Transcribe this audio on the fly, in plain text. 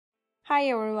Hi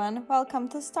everyone, welcome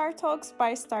to Start Talks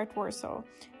by Start Warsaw.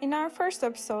 In our first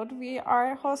episode, we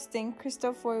are hosting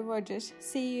Krzysztof Wojwodzic,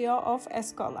 CEO of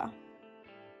Escola.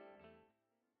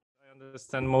 I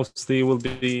understand mostly will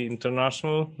be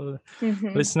international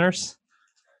listeners.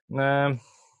 Wow,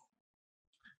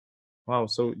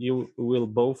 so you will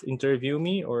both interview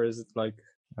me, or is it like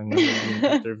I've never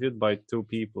been interviewed by two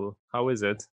people? How is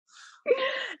it?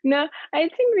 No, I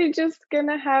think we're just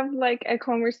gonna have like a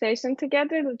conversation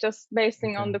together, just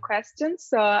basing on the questions.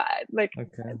 So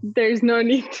there's no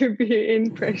need to be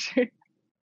in pressure.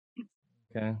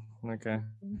 Okay.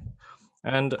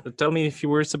 And tell me a few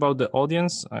words about the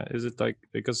audience. Is it like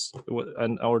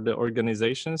or the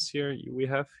organizations here we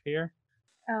have here?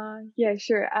 Yeah,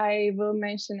 sure. I will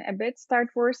mention a bit. Start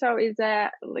Warsaw is a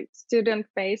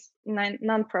student-based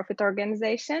non-profit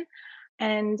organization,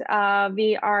 and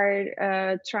we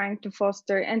are trying to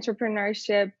foster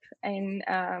entrepreneurship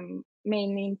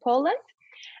mainly in Poland.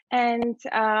 And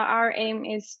our aim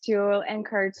is to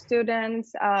encourage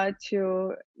students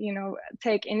to,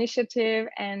 take initiative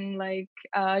and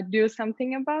do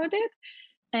something about it.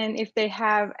 And if they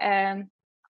have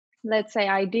let's say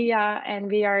idea, and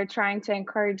we are trying to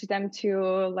encourage them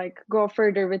to go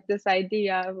further with this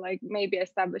idea, maybe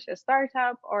establish a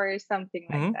startup or something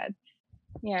like that.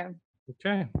 Yeah.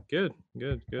 Okay, good.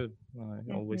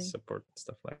 I always support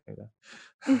stuff like that.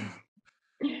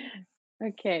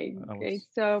 Okay, great.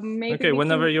 So maybe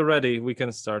whenever you're ready, we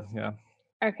can start. Yeah.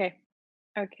 Okay,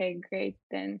 great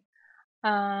then.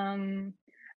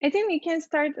 I think we can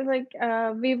start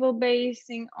we will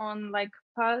basing on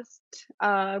past,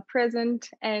 present,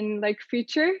 and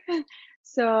future.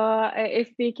 So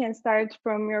if we can start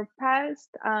from your past,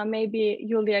 maybe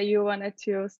Julia, you wanted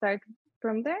to start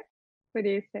from there. What do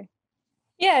you say?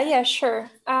 Yeah, sure.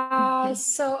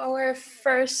 So our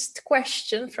first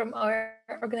question from our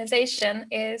organization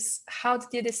is, how did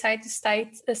you decide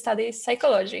to study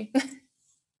psychology?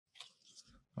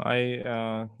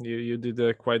 You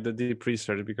did quite the deep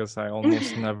research, because I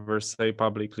almost never say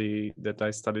publicly that I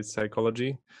studied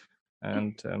psychology,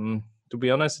 and to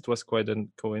be honest, it was quite a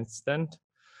coincidence.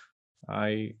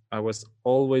 I was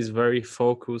always very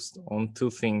focused on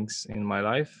two things in my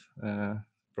life,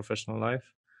 professional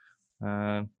life,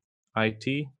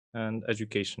 IT and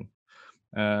education.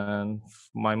 And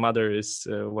my mother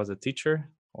was a teacher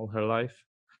all her life,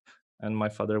 and my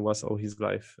father was all his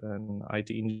life an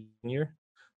IT engineer.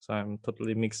 So I'm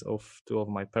totally mix of two of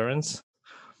my parents.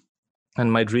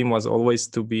 And my dream was always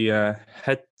to be a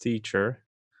head teacher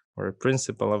or a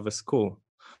principal of a school.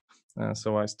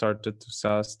 So I started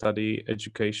to study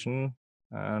education,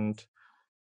 and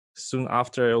soon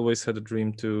after I always had a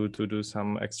dream to do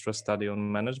some extra study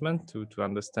on management to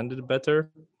understand it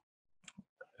better.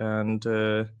 And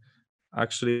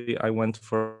actually I went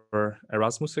for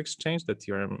Erasmus exchange that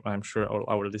I'm sure all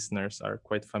our listeners are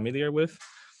quite familiar with.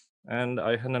 And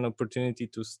I had an opportunity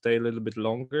to stay a little bit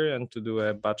longer and to do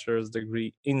a bachelor's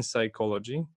degree in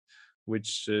psychology,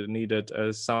 which needed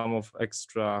some of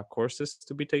extra courses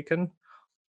to be taken.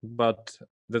 But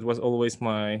that was always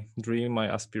my dream, my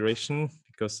aspiration,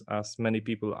 because as many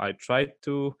people, I tried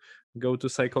to go to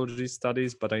psychology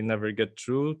studies, but I never get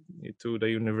through to the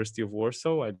University of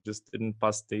Warsaw. I just didn't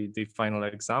pass the final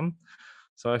exam.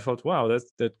 So I thought, wow,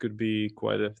 that could be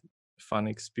quite a fun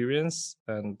experience.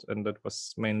 And that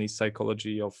was mainly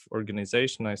psychology of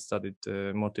organization. I studied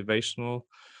motivational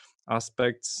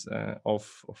aspects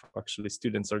of actually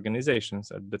students'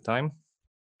 organizations at the time.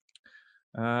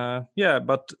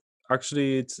 But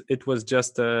actually it was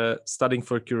just studying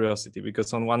for curiosity,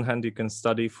 because on one hand you can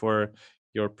study for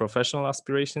your professional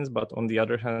aspirations, but on the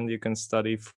other hand you can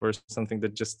study for something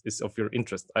that just is of your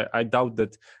interest. I doubt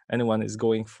that anyone is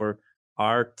going for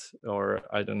art, or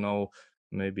I don't know,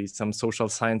 maybe some social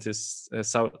scientists,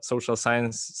 social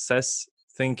science says,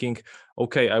 thinking,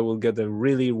 okay, I will get a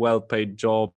really well-paid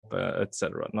job,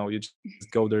 etc. No, you just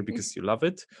go there because you love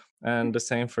it. And the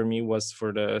same for me was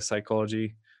for the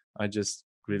psychology. I just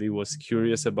really was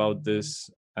curious about this,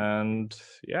 and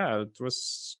yeah, it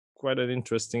was quite an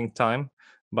interesting time,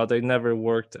 but I never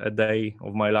worked a day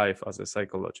of my life as a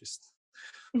psychologist.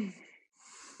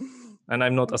 And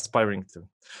I'm not aspiring to.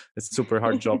 It's a super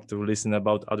hard job to listen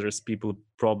about others people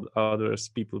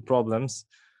problems,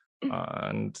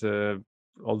 and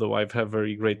although I have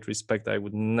very great respect, I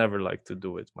would never like to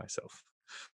do it myself.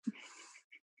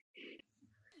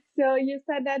 So you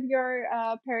said that your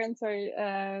parents are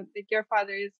your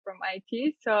father is from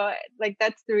IT, so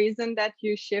that's the reason that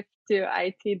you shift to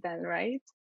IT then, right?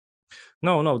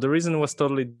 No, the reason was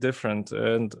totally different.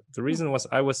 And the reason was,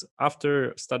 I was,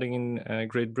 after studying in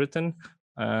Great Britain,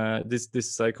 this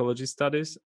psychology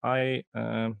studies, I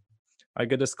I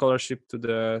get a scholarship to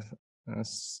the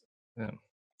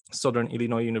Southern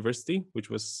Illinois University, which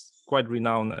was quite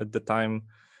renowned at the time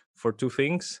for two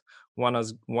things. One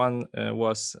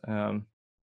was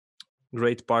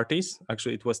great parties.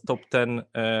 Actually, it was top 10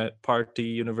 party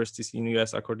universities in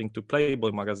US according to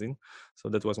Playboy magazine. So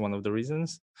that was one of the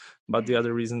reasons. But the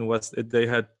other reason was that they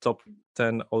had top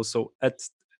 10 also at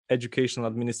educational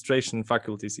administration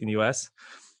faculties in US,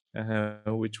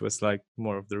 which was like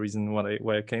more of the reason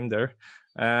why I came there,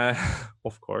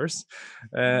 of course.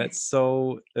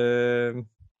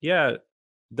 Yeah,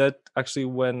 that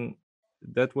actually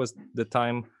that was the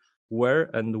time where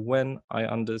and when I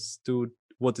understood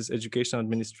what is education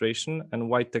administration and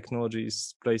why technology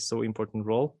plays so important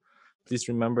role. Please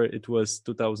remember it was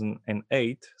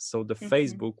 2008, so the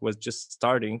Facebook was just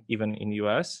starting even in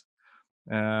US,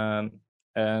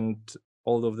 and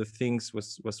all of the things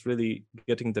was really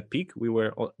getting the peak. We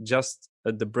were just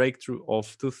at the breakthrough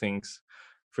of two things.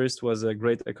 First was a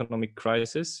great economic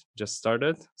crisis just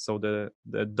started, so the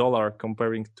dollar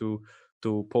comparing to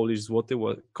Polish zloty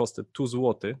costed 2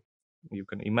 zloty. You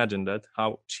can imagine that,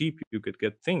 how cheap you could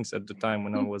get things at the time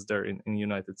when I was there in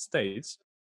United States.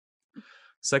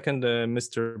 Second,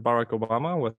 Mr. Barack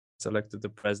Obama was elected the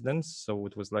president, so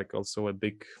it was like also a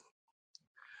big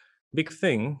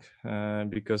thing,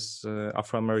 because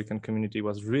Afro-American community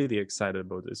was really excited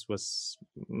about this. Was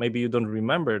maybe you don't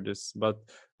remember this, but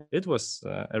it was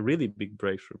a really big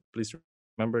breakthrough. Please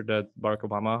remember that Barack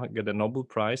Obama got a Nobel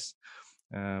Prize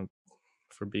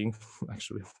for being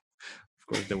actually. Of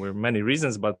course, there were many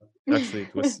reasons, but actually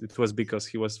it was because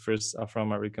he was first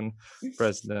Afro-American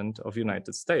president of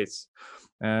United States.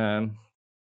 And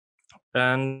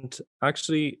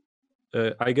actually,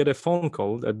 I get a phone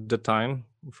call at the time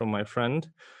from my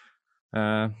friend,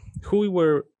 who we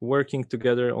were working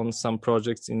together on some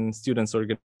projects in students'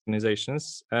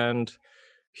 organizations, and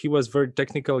he was a very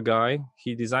technical guy.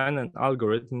 He designed an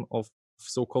algorithm of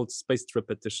so-called spaced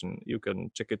repetition. You can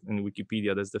check it in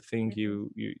Wikipedia. That's the thing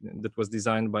that was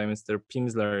designed by Mr.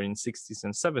 Pimsler in 60s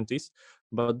and 70s.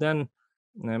 But then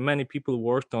many people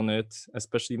worked on it,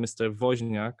 especially Mr.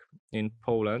 Woźniak in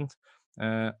Poland,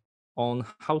 on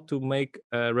how to make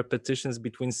repetitions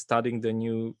between studying the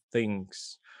new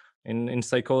things. In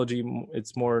psychology,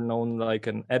 it's more known like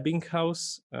an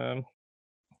Ebbinghaus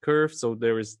curve. So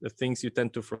there is the things you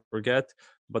tend to forget,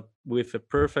 but with a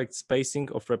perfect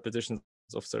spacing of repetitions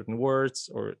of certain words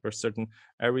or certain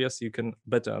areas, you can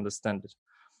better understand it.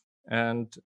 And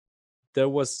there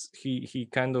was he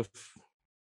kind of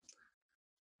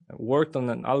worked on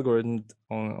an algorithm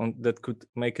on that could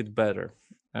make it better.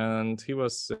 And he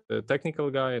was a technical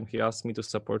guy, and he asked me to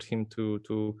support him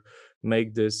to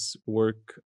make this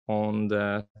work on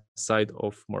the side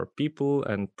of more people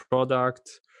and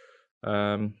product.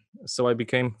 So I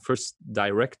became first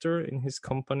director in his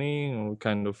company,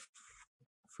 kind of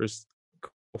first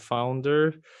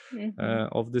co-founder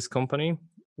of this company,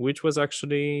 which was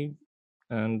actually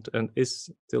and is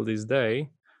till this day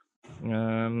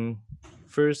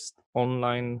first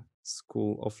online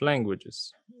school of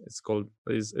languages.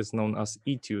 It's known as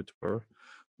eTutor.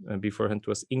 Beforehand it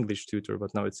was English Tutor,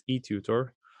 but now it's eTutor.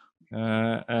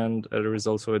 And there is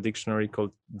also a dictionary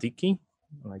called Diki,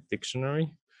 like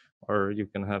dictionary, or you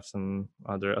can have some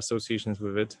other associations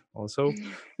with it also.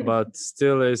 But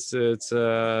still, it's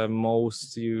a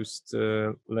most used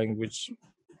language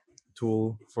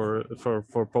tool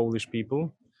for Polish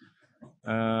people.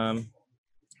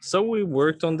 So we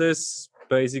worked on this,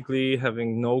 basically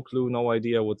having no clue, no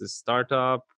idea what is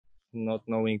startup, not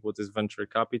knowing what is venture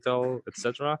capital,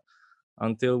 etc.,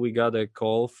 until we got a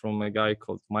call from a guy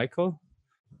called Michael,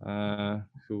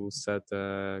 who set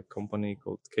a company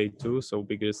called K2, so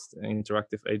biggest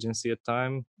interactive agency at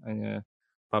time, and a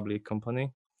public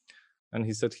company. And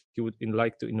he said he would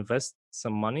like to invest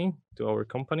some money to our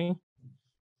company.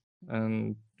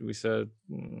 And we said,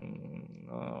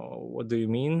 what do you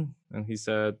mean? And he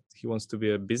said he wants to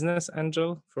be a business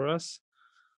angel for us.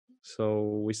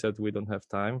 So we said we don't have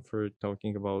time for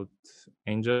talking about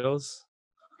angels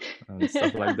and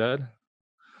stuff like that.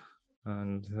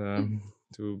 And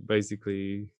to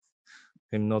basically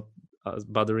him not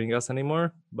bothering us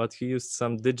anymore, but he used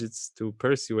some digits to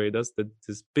persuade us that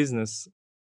this business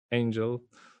angel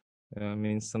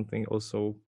means something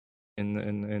also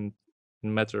in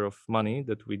matter of money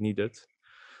that we needed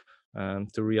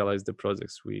to realize the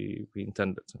projects we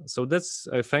intended. So that's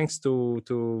thanks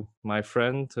to my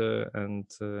friend and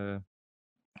the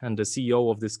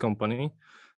CEO of this company,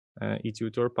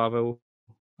 eTutor, Pavel.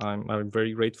 I'm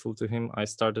very grateful to him. I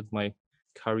started my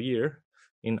career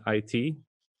in IT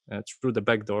through the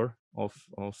back door of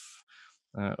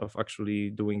of actually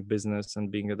doing business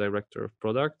and being a director of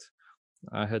product.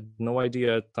 I had no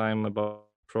idea at the time about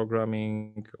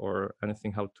programming or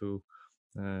anything how to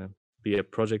be a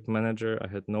project manager. I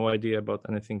had no idea about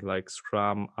anything like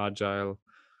Scrum, Agile,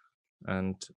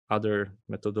 and other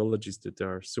methodologies that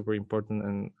are super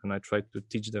important, and I tried to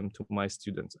teach them to my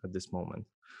students at this moment.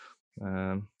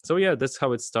 So yeah, that's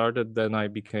how it started. Then I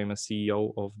became a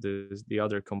CEO of the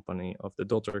other company, of the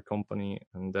daughter company,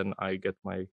 and then I get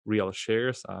my real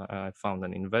shares. I found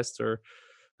an investor,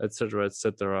 etc.,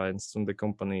 etc., and soon the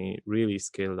company really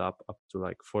scaled up to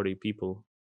like 40 people.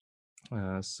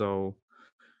 So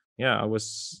yeah, I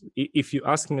was. If you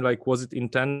ask me, like, was it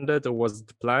intended or was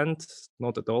it planned?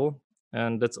 Not at all.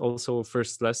 And that's also a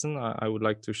first lesson I would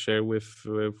like to share with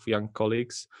young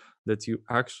colleagues, that you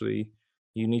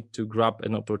need to grab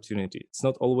an opportunity. It's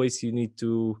not always you need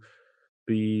to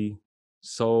be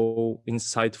so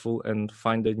insightful and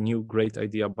find a new great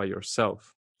idea by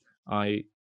yourself. I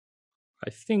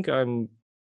think I'm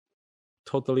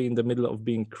totally in the middle of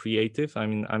being creative. I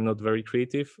mean, I'm not very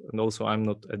creative, and also I'm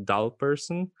not a dull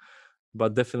person,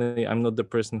 but definitely I'm not the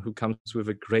person who comes with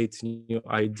a great new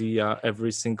idea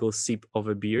every single sip of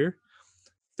a beer.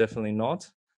 Definitely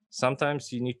not.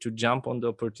 Sometimes you need to jump on the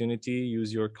opportunity,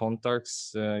 use your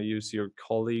contacts, use your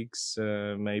colleagues,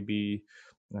 maybe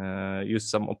use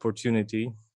some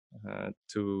opportunity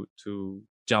to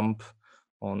jump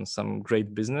on some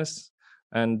great business.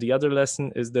 And the other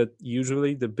lesson is that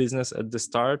usually the business at the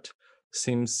start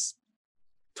seems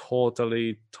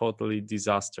totally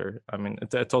disaster. I mean,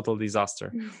 a total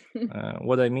disaster.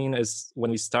 What I mean is,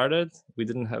 when we started, we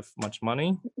didn't have much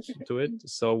money to it,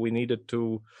 so we needed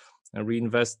to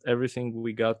reinvest everything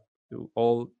we got,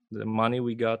 all the money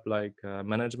we got, like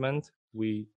management,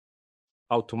 we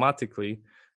automatically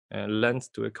lent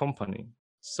to a company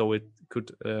so it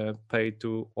could pay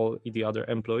to all the other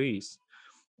employees,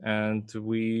 and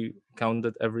we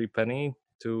counted every penny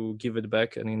to give it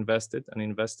back and invest it.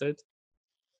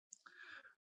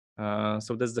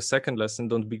 So that's the second lesson.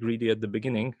 Don't be greedy at the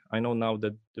beginning. I know now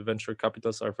that the venture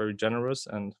capitals are very generous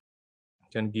and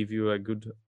can give you a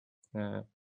good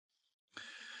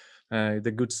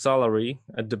the good salary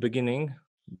at the beginning,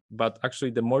 but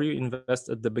actually the more you invest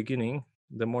at the beginning,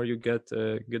 the more you get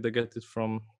it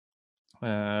from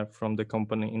the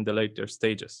company in the later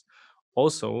stages.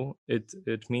 Also,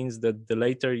 it means that the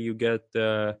later you get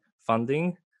the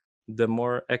funding, the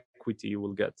more equity you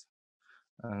will get,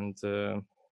 and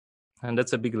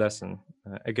that's a big lesson.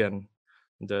 Again,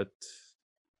 that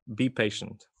be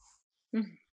patient.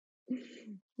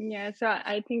 Yeah, so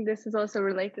I think this is also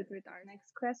related with our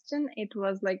next question. It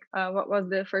was like, what was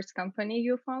the first company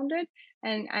you founded?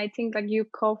 And I think like you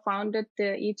co-founded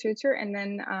the eTutor, and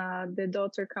then the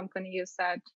daughter company you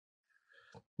said.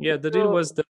 Yeah, the deal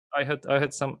was that I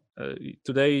had some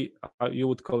today you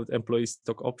would call it employee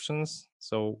stock options,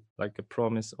 so like a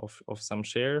promise of some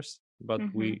shares, but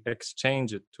we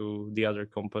exchange it to the other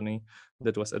company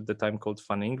that was at the time called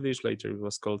Fun English. Later it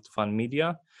was called Fun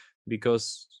Media,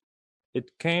 because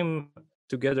it came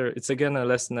together. It's again a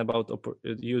lesson about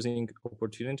using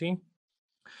opportunity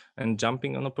and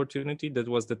jumping on opportunity. That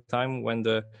was the time when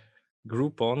the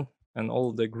Groupon and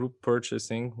all the group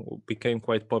purchasing became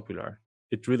quite popular.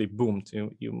 It really boomed.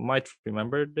 You might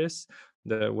remember this,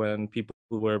 that when people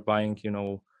were buying,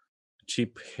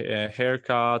 cheap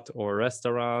haircut or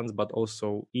restaurants, but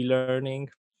also e-learning.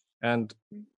 And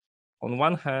on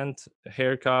one hand,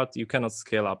 haircut, you cannot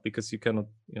scale up because you cannot,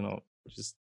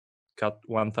 just cut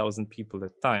 1,000 people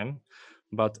at a time.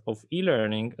 But of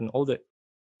e-learning and all the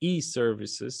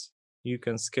e-services, you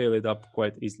can scale it up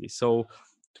quite easily. So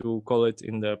to call it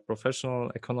in the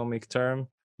professional economic term,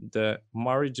 the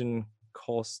margin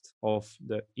cost of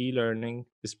the e-learning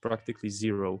is practically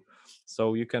zero.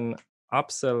 So you can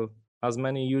upsell as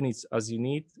many units as you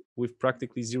need with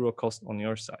practically zero cost on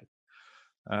your side.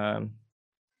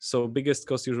 So biggest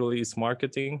cost usually is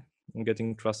marketing and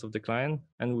getting trust of the client.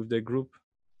 And with the group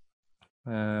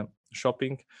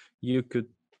shopping, you could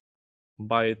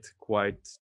buy it quite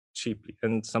cheaply.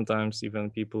 And sometimes even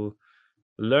people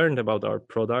learned about our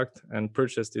product and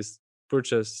purchase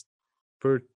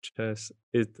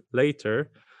it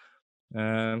later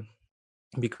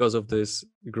because of this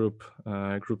group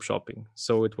shopping.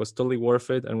 So it was totally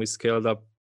worth it, and we scaled up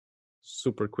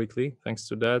super quickly thanks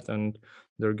to that. And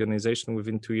the organization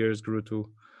within 2 years grew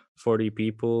to 40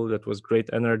 people. That was great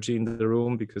energy in the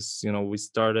room because we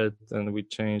started and we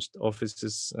changed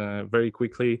offices very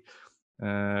quickly.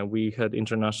 We had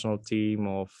international team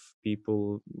of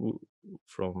people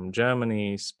from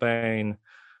Germany, Spain,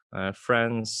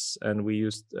 France, and we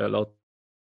used a lot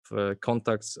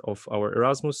contacts of our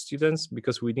Erasmus students,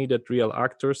 because we needed real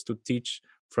actors to teach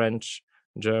French,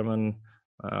 German,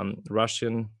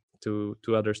 Russian to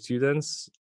other students.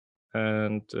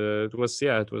 And it was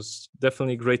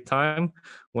definitely a great time.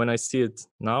 When I see it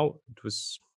now, it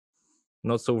was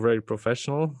not so very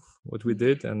professional what we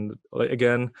did, and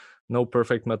again, no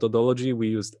perfect methodology. We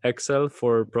used Excel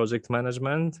for project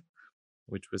management,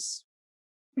 which was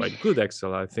quite good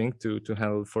Excel, I think, to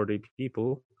handle 40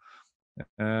 people.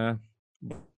 But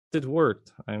it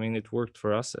worked. I mean, it worked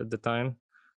for us at the time,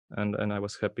 and I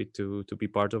was happy to be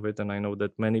part of it. And I know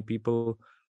that many people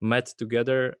met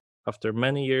together after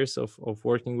many years of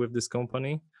working with this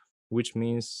company, which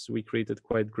means we created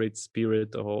quite great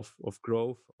spirit of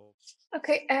growth.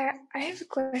 Okay, I have a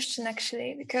question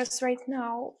actually, because right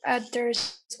now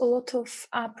there's a lot of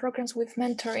programs with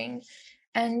mentoring.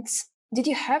 And did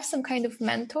you have some kind of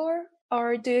mentor,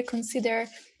 or do you consider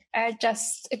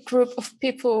just a group of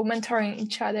people mentoring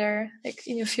each other, like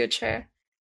in your future?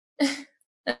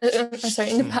 I'm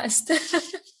sorry, in the past.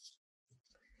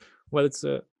 Well, it's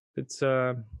a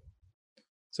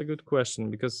good question,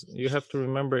 because you have to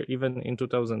remember, even in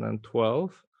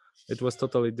 2012, it was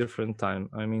totally different time.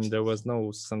 I mean, there was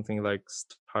no something like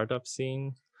startup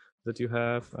scene that you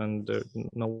have, and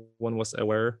no one was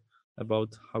aware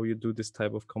about how you do this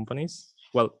type of companies.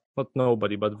 Well, not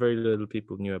nobody, but very little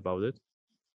people knew about it.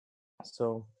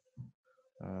 So,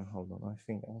 hold on, I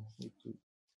think I need to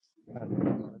add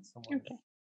someone.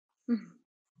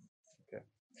 Okay.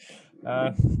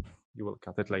 You will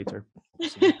cut it later.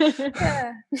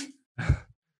 Yeah.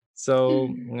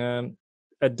 So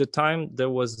at the time, there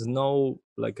was no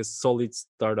like a solid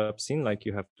startup scene like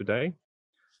you have today.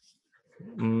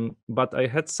 But I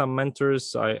had some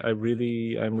mentors I'm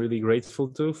really grateful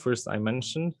to. First, I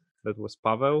mentioned that was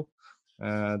Pavel,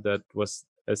 that was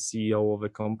a CEO of a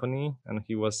company, and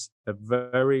he was a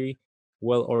very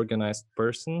well organized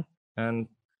person. And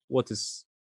what was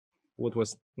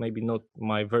maybe not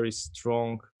my very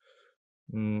strong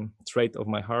trait of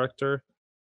my character,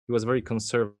 he was very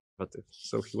conservative.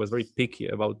 So he was very picky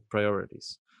about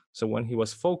priorities. So when he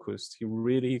was focused, he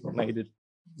really made it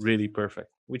really perfect,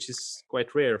 which is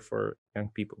quite rare for young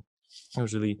people.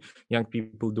 Usually young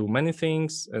people do many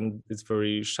things and it's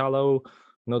very shallow,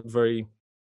 not very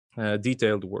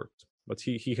detailed work. But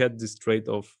he had this trait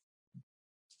of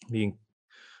being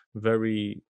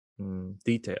very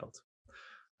detailed.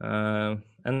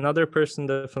 Another person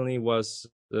definitely was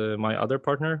my other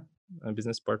partner, a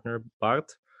business partner,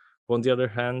 Bart, who on the other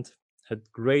hand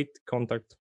had great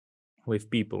contact with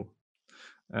people,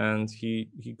 and he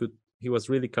was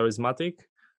really charismatic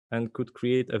and could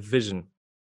create a vision.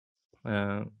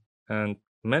 And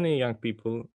many young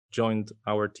people joined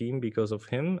our team because of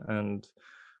him and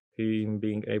him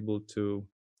being able to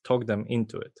talk them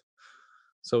into it.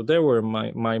 So they were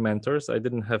my mentors. I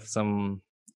didn't have some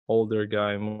older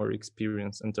guy, more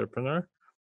experienced entrepreneur.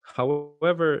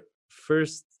 However,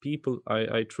 first people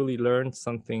I truly learned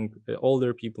something,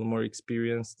 older people, more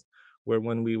experienced, were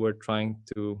when we were trying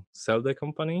to sell the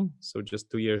company. So just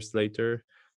 2 years later,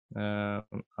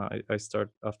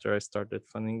 after I started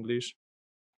Fun English,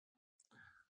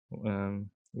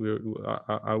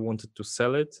 I wanted to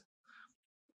sell it,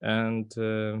 and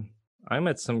I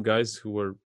met some guys who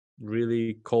were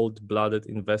really cold-blooded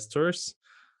investors,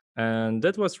 and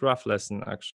that was rough lesson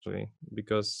actually,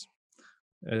 because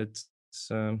it's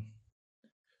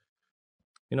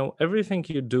everything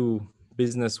you do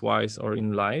business-wise or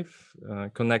in life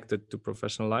connected to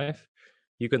professional life,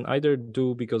 you can either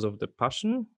do because of the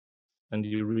passion and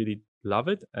you really love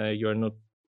it. You're not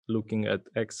looking at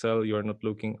Excel, you're not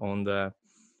looking on the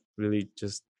really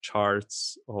just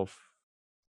charts of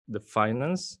the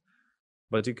finance,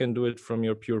 but you can do it from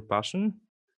your pure passion.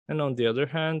 And on the other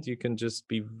hand, you can just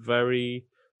be very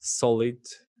solid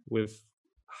with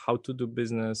how to do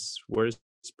business, where is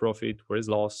profit, where is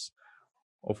loss.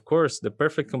 Of course, the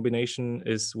perfect combination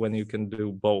is when you can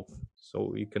do both.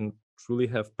 So you can truly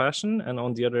have passion and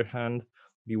on the other hand,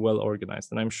 be well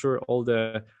organized. And I'm sure all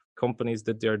the companies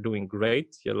that they are doing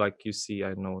great, like you see,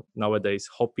 I know nowadays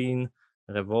Hopin,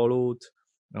 Revolut,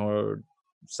 or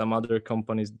some other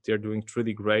companies, they're doing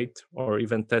really great, or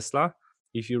even Tesla.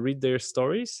 If you read their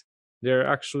stories, they're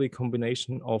actually a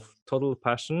combination of total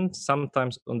passion,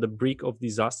 sometimes on the brink of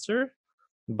disaster,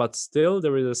 but still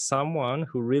there is someone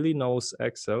who really knows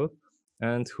Excel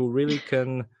and who really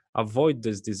can avoid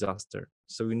this disaster.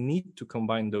 So we need to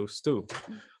combine those two.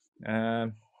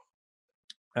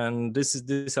 And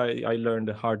this I learned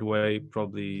the hard way,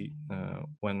 probably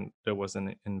when there was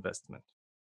an investment.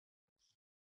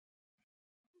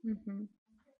 Mm-hmm.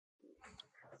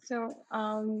 So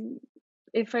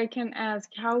if I can ask,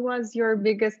 how was your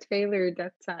biggest failure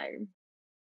that time?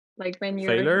 Like when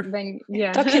Failure?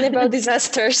 yeah. Talking about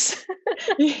disasters.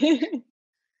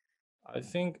 I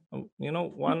think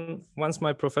once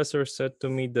my professor said to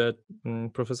me that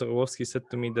Professor Orłowski said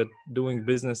to me that doing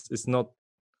business is not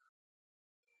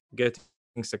getting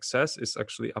success, is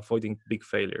actually avoiding big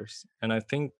failures. And I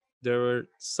think there were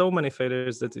so many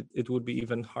failures that it would be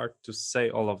even hard to say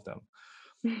all of them.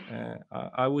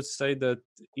 I would say that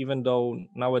even though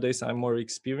nowadays I'm more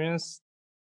experienced,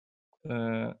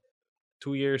 2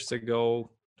 years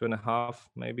ago, 2.5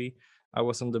 maybe, I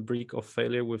was on the brink of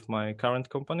failure with my current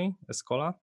company,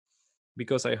 Escola,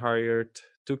 because I hired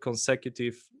 2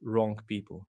 consecutive wrong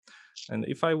people. And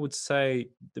if I would say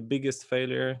the biggest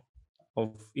failure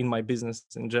in my business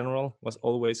in general was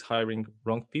always hiring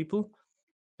wrong people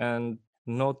and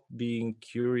not being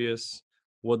curious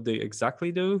what they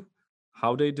exactly do,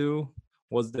 how they do,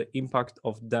 what's the impact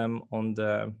of them on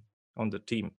the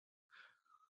team.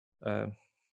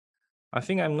 I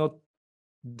think I'm not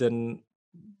the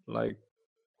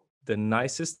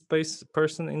nicest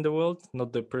person in the world,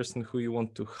 not the person who you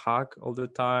want to hug all the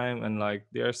time, and like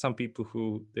there are some people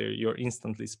who you're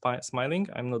instantly smiling.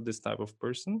 I'm not this type of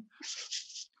person,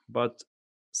 but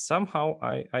somehow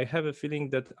I have a feeling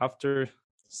that after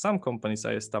some companies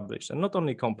I established, and not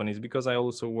only companies, because I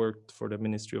also worked for the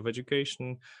Ministry of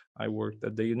Education, I worked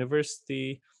at the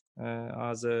university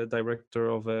as a director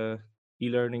of a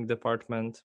e-learning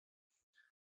department,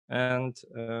 and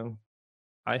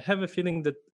I have a feeling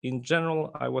that in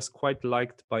general I was quite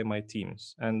liked by my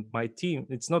teams. And my team,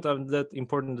 it's not that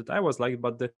important that I was liked,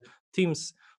 but the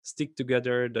teams stick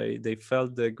together. They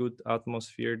felt the good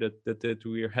atmosphere, that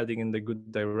we are heading in the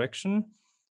good direction,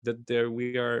 that there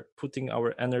we are putting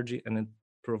our energy, and it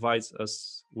provides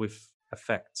us with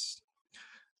effects.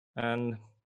 And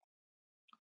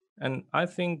I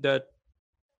think that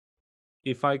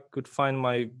if I could find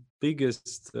my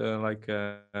biggest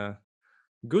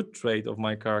good trait of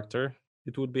my character,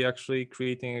 it would be actually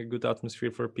creating a good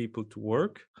atmosphere for people to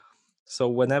work. So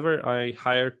whenever I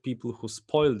hired people who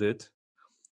spoiled it,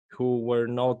 who were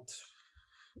not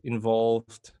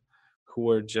involved, who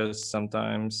were just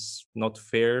sometimes not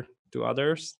fair to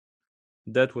others,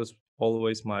 that was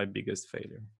always my biggest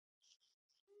failure.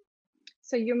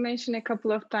 So you mentioned a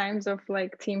couple of times of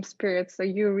like team spirit. So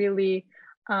you really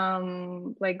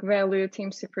like value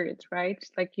team spirit, right?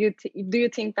 Like do you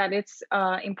think that it's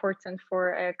important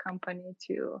for a company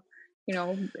to,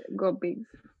 go big?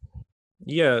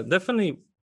 Yeah, definitely,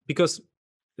 because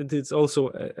it is also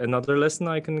another lesson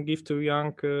I can give to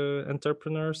young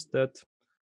entrepreneurs, that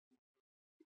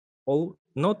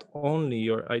not only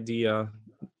your idea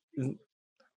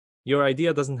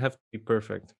doesn't have to be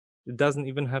perfect. It doesn't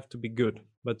even have to be good,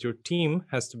 but your team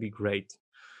has to be great.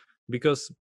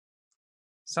 Because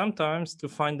sometimes to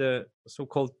find a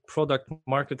so-called product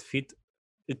market fit,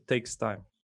 it takes time.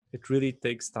 It really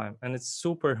takes time, and it's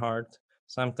super hard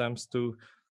sometimes to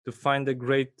find a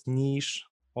great niche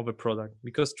of a product,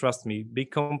 because trust me, big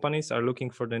companies are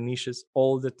looking for the niches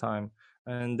all the time,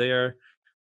 and they are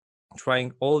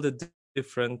trying all the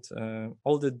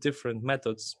different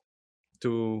methods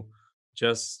to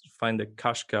just find a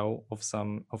cash cow of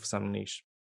some niche.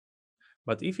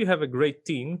 But if you have a great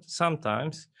team,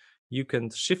 sometimes you can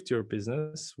shift your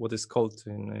business, what is called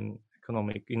in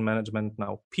management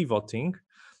now pivoting.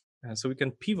 So we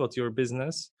can pivot your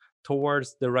business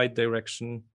towards the right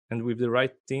direction, and with the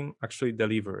right team actually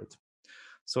deliver it.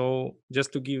 So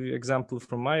just to give you example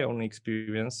from my own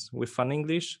experience with Fun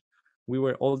English, we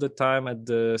were all the time at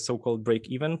the so-called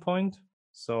break-even point.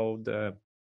 So the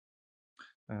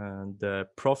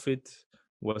profit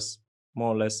was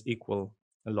more or less equal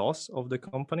a loss of the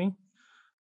company,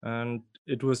 and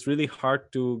it was really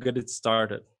hard to get it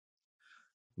started.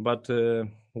 But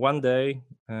one day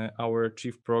our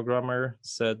chief programmer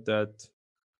said that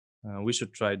we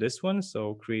should try this one,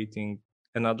 so creating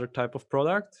another type of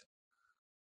product.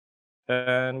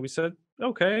 And we said,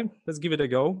 okay, let's give it a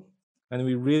go. And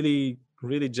we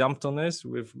really jumped on this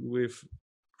with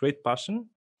great passion.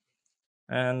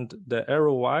 And the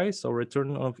ROI, so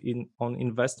return on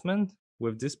investment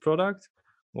with this product,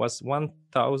 was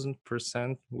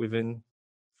 1000% within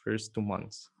first 2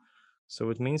 months. So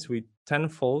it means we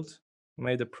tenfold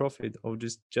made a profit of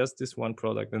just this one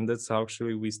product, and that's how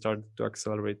actually we started to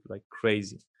accelerate like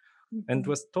crazy. Mm-hmm. And it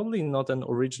was totally not an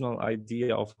original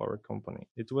idea of our company.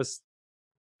 It was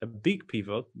a big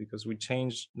pivot because we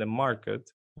changed the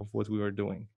market of what we were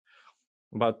doing,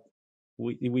 but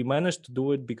we managed to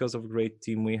do it because of a great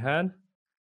team we had,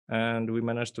 and we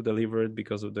managed to deliver it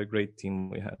because of the great team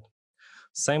we had.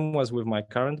 Same was with my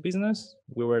current business.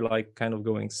 We were like kind of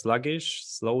going sluggish,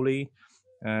 slowly,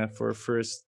 for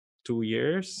first 2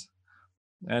 years,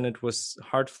 and it was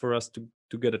hard for us to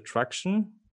get a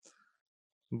traction.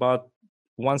 But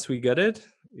once we get it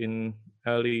in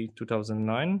early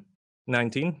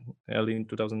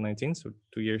 2019, so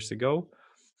 2 years ago,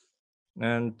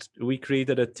 and we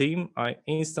created a team, I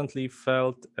instantly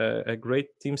felt a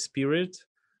great team spirit.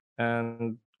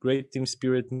 And great team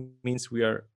spirit means we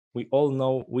all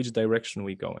know which direction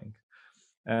we're going.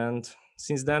 And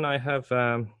since then, I have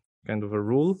kind of a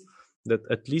rule that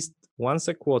at least once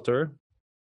a quarter,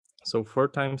 so 4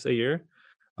 times a year,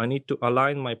 I need to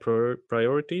align my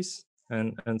priorities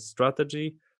and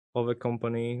strategy of a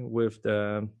company with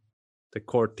the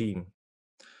core team.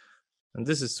 And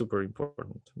this is super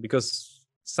important, because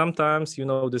sometimes,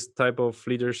 this type of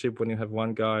leadership, when you have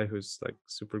one guy who's like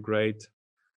super great,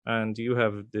 and you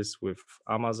have this with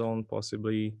Amazon,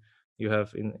 possibly. You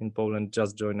have in Poland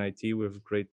Just Join IT with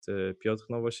great Piotr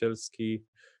Nowosielski.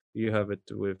 You have it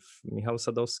with Michał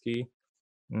Sadowski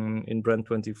in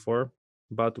Brand24.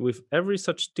 But with every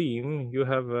such team,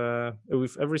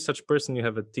 with every such person, you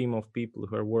have a team of people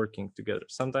who are working together.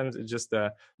 Sometimes it's just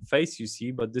a face you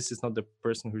see, but this is not the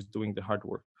person who's doing the hard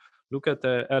work. Look at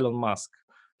Elon Musk.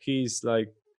 He's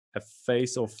like a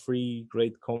face of 3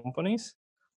 great companies.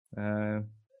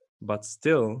 But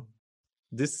still,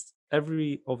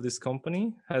 every of this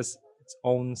company has its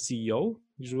own CEO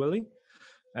usually,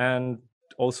 and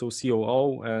also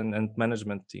COO and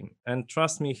management team. And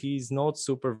trust me, he's not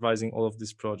supervising all of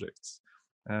these projects.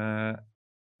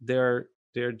 They're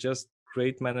just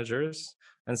great managers,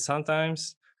 and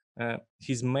sometimes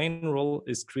his main role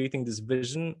is creating this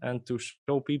vision and to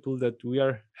show people that we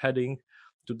are heading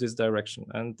to this direction.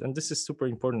 And this is super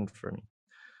important for me.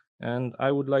 And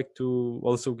I would like to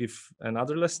also give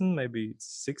another lesson, maybe it's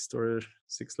 6th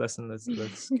lesson.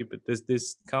 Let's keep it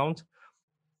this count.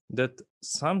 That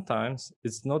sometimes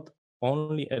it's not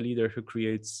only a leader who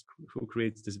creates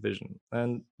this vision.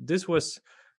 And this was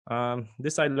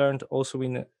this I learned also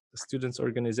in a students'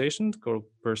 organization called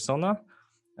Persona,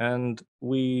 and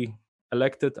we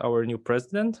elected our new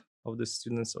president of the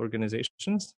students'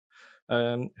 organizations.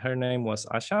 Her name was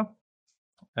Asia,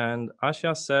 and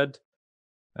Asia said,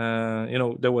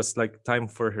 there was like time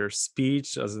for her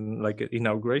speech, as in like an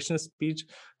inauguration speech,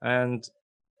 and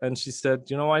she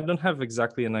said, I don't have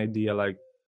exactly an idea like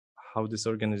how this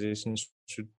organization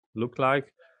should look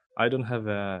like. I don't have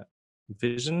a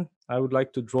vision. I would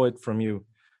like to draw it from you.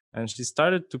 And she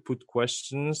started to put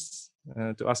questions,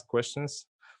 to ask questions,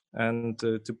 and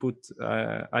to put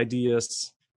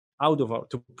ideas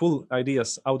to pull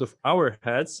ideas out of our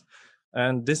heads.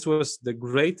 And this was the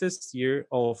greatest year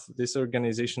of this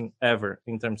organization ever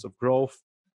in terms of growth,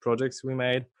 projects we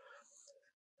made.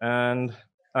 And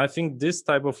I think this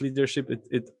type of leadership,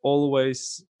 it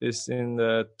always is at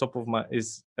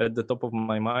the top of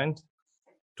my mind,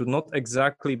 to not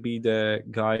exactly be the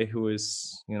guy who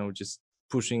is, just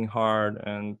pushing hard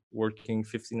and working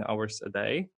 15 hours a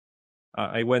day.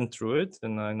 I went through it,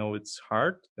 and I know it's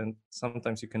hard, and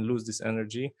sometimes you can lose this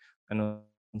energy, and on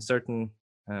certain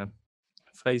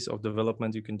phase of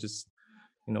development you can just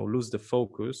lose the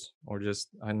focus, or just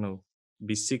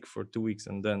be sick for 2 weeks,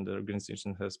 and then the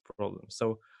organization has problems.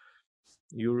 So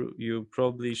you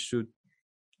probably should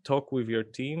talk with your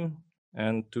team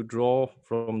and to draw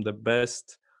from the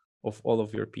best of all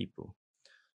of your people.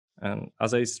 And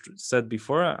as I said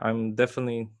before, I'm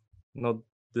definitely not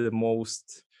the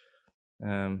most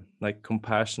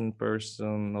compassionate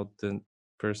person, not the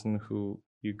person who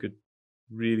you could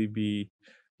really be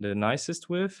the nicest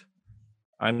with.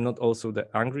 I'm not also the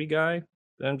angry guy.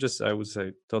 I'm just, I would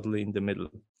say, totally in the middle.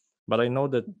 But I know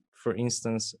that, for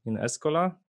instance, in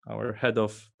Escola, our head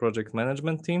of project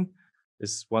management team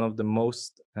is one of the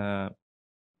most a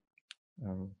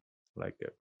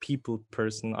people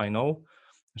person I know.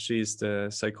 She is the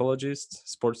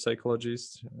sports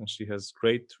psychologist.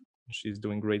 She's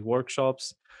doing great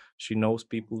workshops. She knows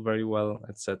people very well,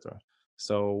 etc.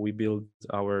 So we build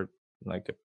our a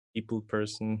people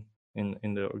person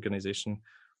in the organization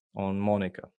on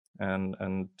Monica,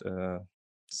 and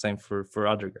same for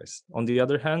other guys. On the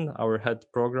other hand, our head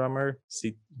programmer,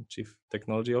 chief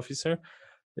technology officer,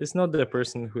 is not the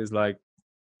person who is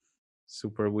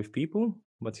super with people,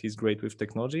 but he's great with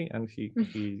technology, and he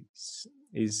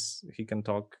can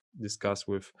discuss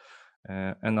with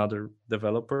another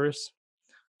developers.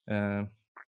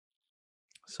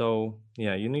 So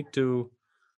yeah, you need to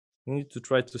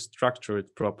try to structure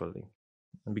it properly,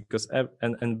 because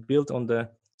and build on the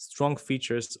strong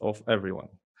features of everyone.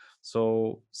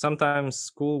 So sometimes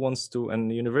school wants to, and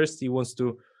the university wants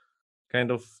to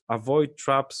kind of avoid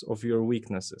traps of your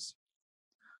weaknesses.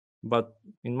 But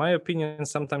in my opinion,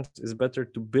 sometimes it's better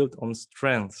to build on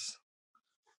strengths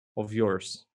of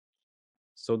yours.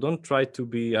 So don't try to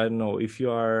be, I don't know, if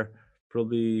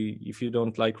you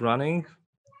don't like running,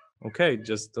 okay,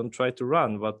 just don't try to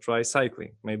run, but try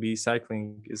cycling. Maybe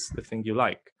cycling is the thing you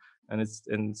like, and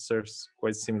it serves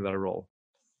quite similar role.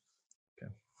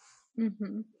 Okay.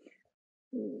 Mm-hmm.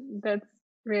 That's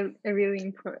a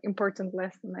really important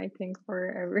lesson, I think,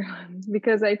 for everyone,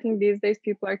 because I think these days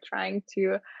people are trying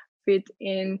to fit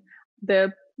in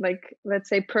the, like, let's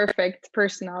say, perfect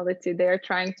personality. They are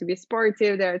trying to be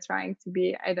sportive, they're trying to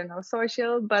be, I don't know,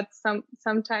 social, but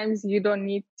sometimes you don't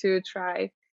need to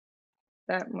try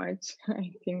that much,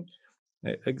 I think.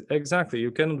 Exactly,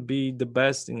 you cannot be the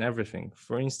best in everything.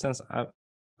 For instance, I'm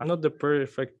not the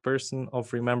perfect person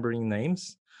of remembering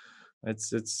names.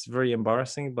 It's very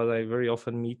embarrassing, but I very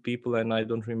often meet people and I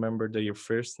don't remember their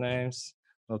first names,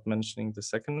 not mentioning the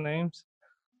second names.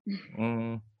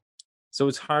 So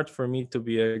it's hard for me to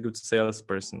be a good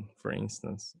salesperson, for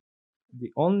instance. The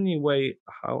only way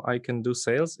how I can do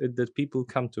sales is that people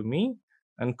come to me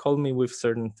and call me with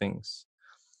certain things.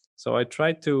 So I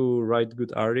try to write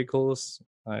good articles.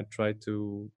 I try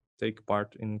to take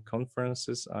part in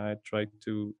conferences. I try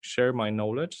to share my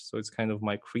knowledge. So it's kind of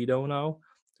my credo now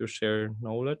to share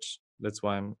knowledge. That's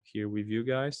why I'm here with you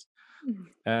guys.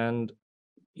 And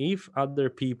if other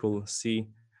people see,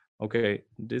 okay,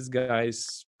 this guy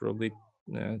is probably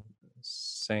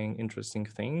saying interesting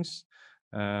things,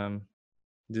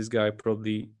 this guy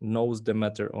probably knows the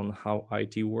matter on how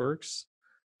IT works,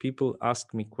 people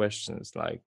ask me questions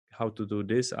like how to do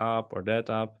this app or that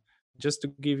app. Just to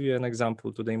give you an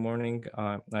example, today morning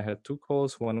I had 2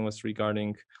 calls. One was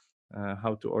regarding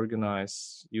how to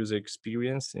organize user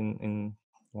experience in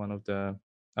one of the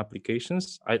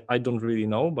applications. I don't really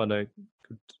know, but I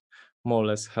could more or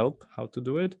less help how to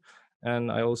do it.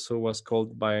 And I also was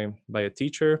called by a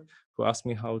teacher who asked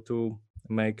me how to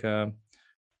make a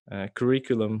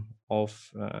curriculum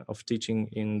of teaching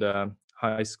in the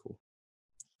high school.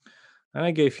 And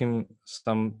I gave him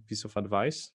some piece of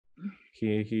advice.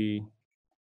 He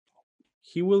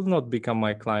will not become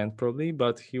my client probably,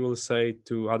 but he will say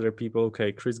to other people,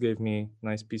 okay, Chris gave me a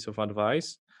nice piece of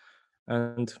advice,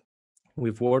 and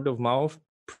with word of mouth,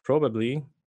 probably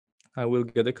I will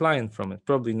get a client from it.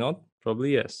 Probably not,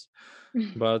 probably yes.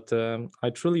 But I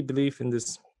truly believe in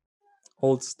this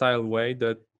old style way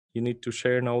that you need to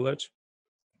share knowledge,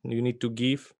 you need to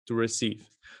give to receive.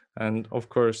 And of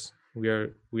course, we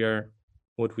are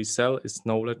what we sell is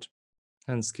knowledge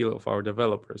and skill of our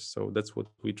developers. So that's what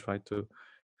we try to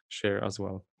share as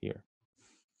well here.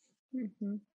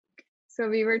 Mm-hmm. So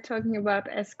we were talking about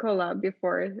Escola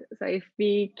before. So if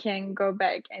we can go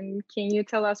back, and can you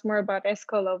tell us more about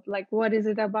Escola? Like, what is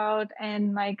it about,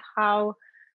 and like how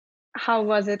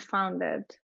was it founded?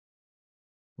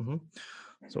 Mm-hmm.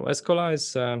 So Escola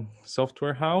is a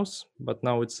software house, but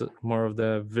now it's more of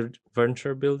the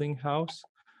venture building house.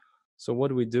 So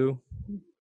what we do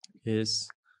is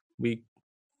we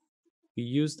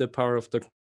use the power of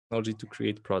technology to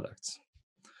create products,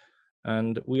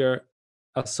 and we are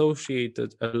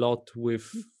associated a lot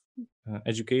with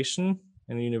education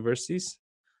and universities.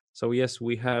 So yes,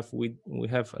 we have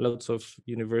lots of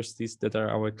universities that are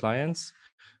our clients,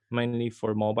 mainly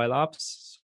for mobile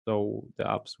apps. So the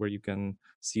apps where you can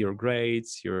see your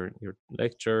grades, your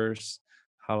lectures,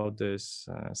 how this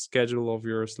schedule of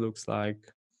yours looks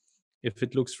like. If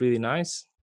it looks really nice,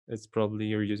 it's probably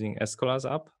you're using Escola's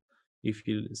app. If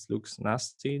it looks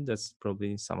nasty, that's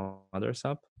probably some other's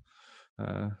app.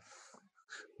 Uh,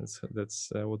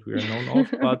 that's what we are known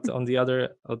of. But on the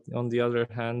other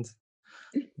hand,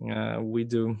 we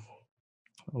do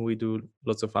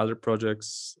lots of other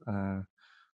projects.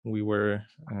 We were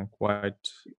quite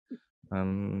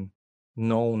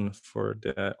known for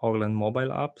the Orlen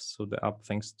mobile app, so the app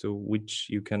thanks to which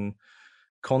you can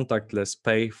contactless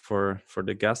pay for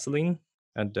the gasoline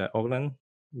at the Orlen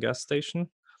gas station.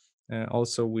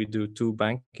 Also, we do 2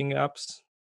 banking apps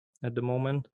at the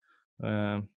moment,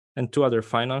 and 2 other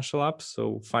financial apps.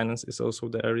 So finance is also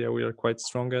the area we are quite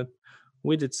strong at.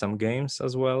 We did some games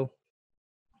as well.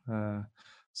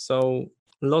 So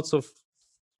lots of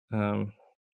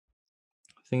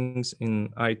things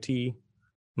in IT,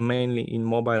 mainly in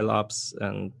mobile apps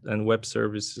and web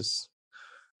services,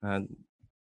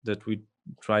 that we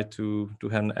try to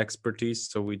have expertise.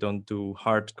 So we don't do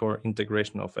hardcore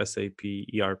integration of SAP,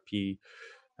 ERP,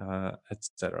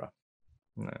 etc.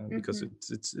 Because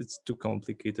it's too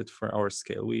complicated for our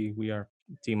scale. We are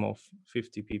a team of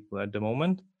 50 people at the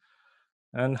moment,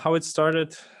 And how it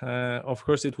started, of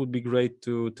course, it would be great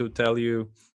to tell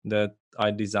you that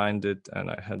I designed it and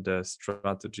I had the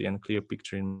strategy and clear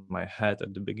picture in my head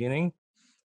at the beginning.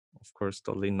 Of course,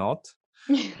 totally not.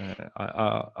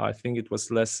 I think it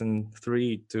was lesson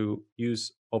 3 to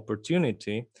use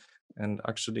opportunity and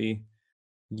actually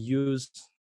use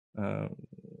uh,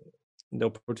 the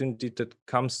opportunity that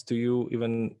comes to you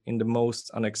even in the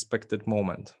most unexpected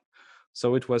moment.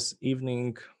 So it was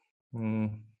evening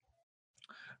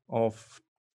of,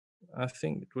 I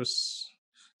think it was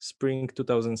spring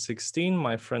 2016.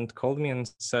 My friend called me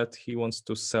and said he wants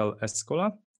to sell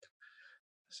Escola. I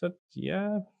said,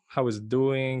 yeah, how is it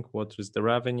doing? What is the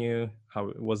revenue?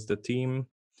 How was the team?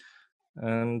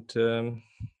 And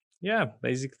yeah,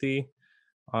 basically,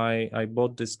 I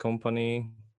bought this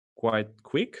company quite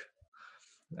quick.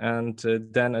 And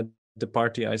then at the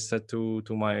party, I said to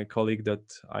my colleague that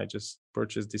I just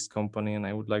purchased this company and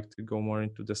I would like to go more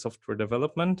into the software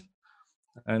development.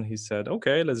 And he said,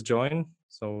 okay, let's join.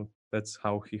 So that's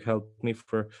how he helped me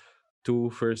for 2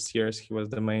 first years. He was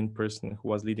the main person who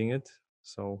was leading it.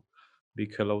 So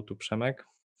big hello to Przemek.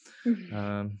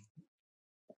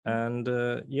 And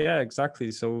yeah,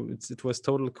 exactly. So it was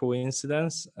total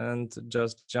coincidence, and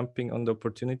just jumping on the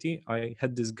opportunity, I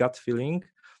had this gut feeling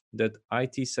that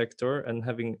IT sector and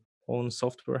having own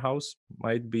software house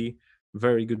might be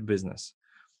very good business.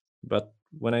 But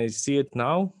when I see it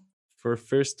now, for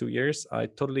first 2 years, I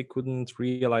totally couldn't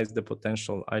realize the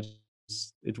potential.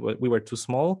 We were too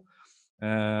small.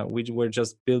 We were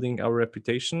just building our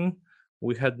reputation.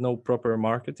 We had no proper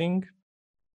marketing,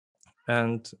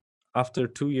 and after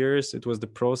 2 years, it was the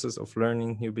process of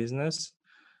learning new business.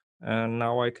 And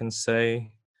now I can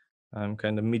say I'm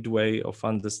kind of midway of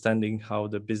understanding how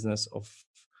the business of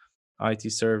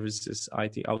IT services,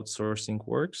 IT outsourcing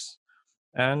works.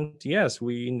 And yes,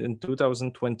 we in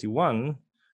 2021,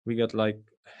 we got like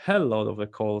hell lot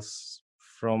of calls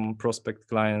from prospect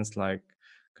clients like,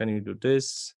 can you do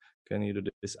this? Can you do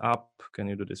this app? Can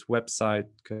you do this website?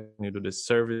 Can you do this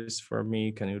service for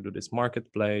me? Can you do this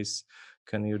marketplace?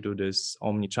 Can you do this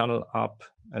omni-channel app,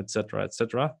 etc.,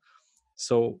 etc.?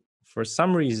 So for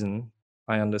some reason,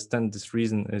 I understand this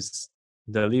reason is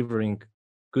delivering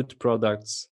good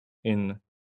products in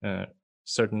a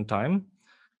certain time.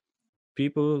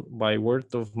 People by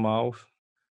word of mouth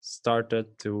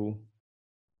started to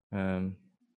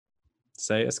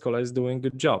say Escola is doing a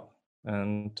good job,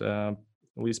 and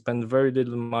we spend very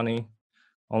little money,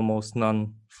 almost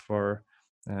none, for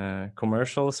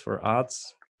commercials, for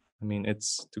ads. I mean,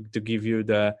 it's to give you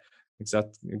the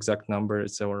exact number.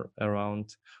 It's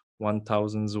around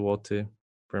 1,000 zloty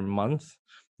per month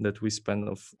that we spend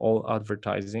of all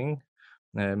advertising,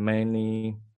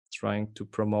 mainly trying to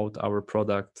promote our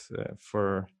product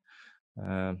for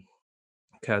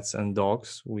cats and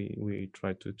dogs. We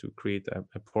try to create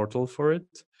a portal for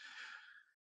it,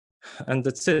 and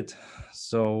that's it.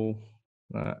 So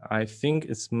I think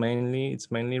it's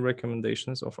mainly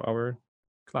recommendations of our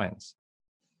clients.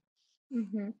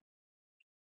 Mhm.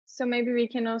 So maybe we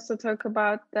can also talk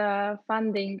about the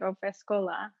funding of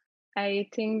Escola. I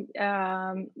think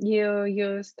you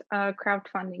used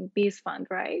crowdfunding, Bees Fund,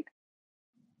 right?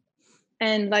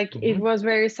 And like it was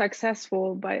very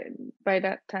successful by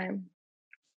that time.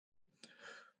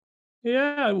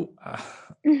 Yeah,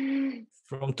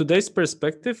 from today's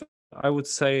perspective, I would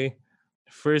say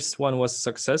first one was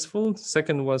successful.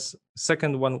 Second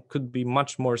one could be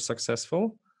much more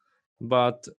successful,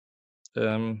 but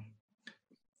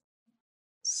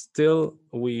still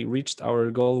we reached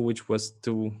our goal, which was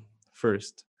to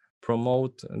first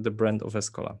promote the brand of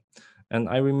Escola. And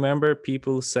I remember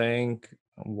people saying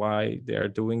why they are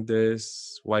doing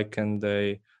this, why can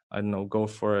they, I don't know, go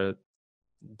for a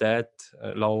debt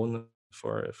loan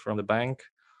from the bank.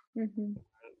 Mm-hmm.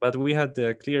 But we had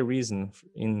a clear reason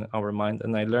in our mind,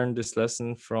 and I learned this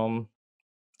lesson from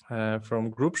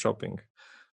group shopping,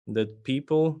 that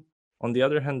people, on the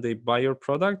other hand, they buy your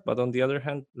product, but on the other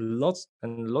hand, lots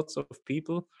and lots of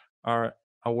people are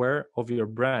aware of your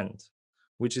brand,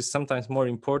 which is sometimes more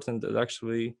important than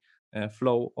actually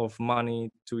flow of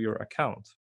money to your account.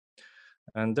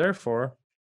 And therefore,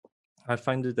 I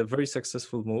find it a very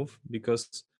successful move,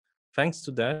 because thanks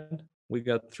to that, we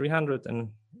got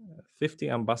 350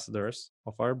 ambassadors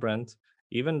of our brand.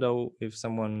 Even though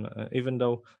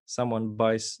someone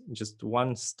buys just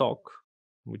one stock,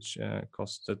 which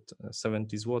costed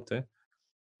 70 zloty,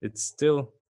 it's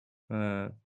still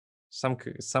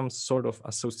some sort of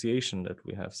association that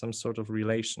we have, some sort of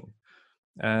relation.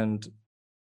 And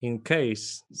in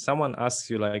case someone asks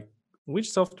you, like,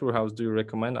 which software house do you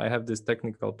recommend? I have this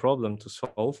technical problem to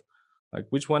solve. Like,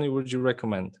 which one would you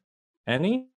recommend?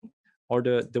 Any or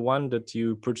the one that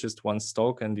you purchased one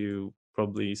stock and you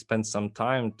probably spent some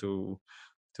time to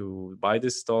buy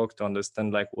this stock, to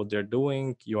understand like what they're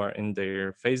doing. You are in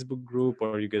their Facebook group,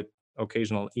 or you get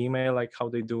occasional email like how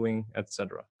they're doing,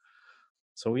 etc.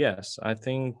 So yes, I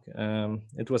think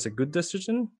it was a good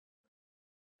decision.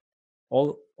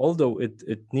 Although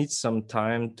it needs some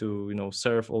time to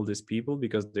serve all these people,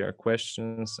 because there are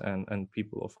questions, and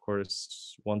people of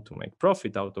course want to make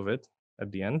profit out of it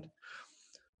at the end.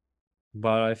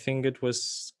 But I think it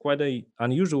was quite a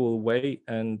unusual way,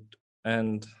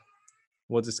 and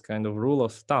what is kind of rule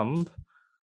of thumb,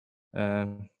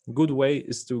 good way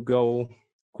is to go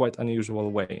quite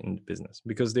unusual way in business,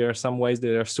 because there are some ways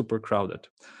that are super crowded.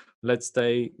 Let's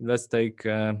take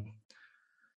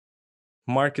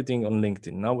marketing on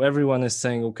LinkedIn. Now everyone is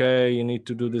saying, okay, you need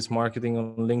to do this marketing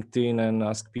on LinkedIn and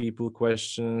ask people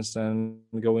questions and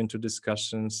go into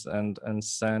discussions and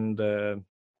send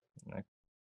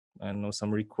I know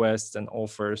some requests and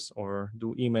offers, or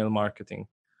do email marketing.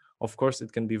 Of course,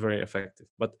 it can be very effective,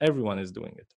 but everyone is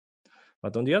doing it.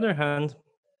 But on the other hand,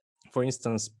 for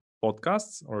instance,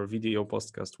 podcasts or video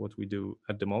podcast, what we do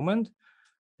at the moment,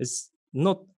 is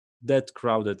not that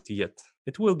crowded yet.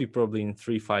 It will be probably in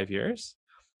 3-5 years,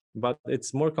 but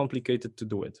it's more complicated to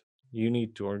do it. You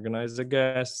need to organize a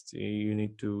guest, you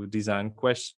need to design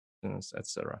questions,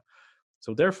 etc.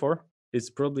 So therefore, it's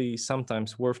probably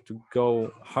sometimes worth to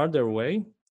go harder way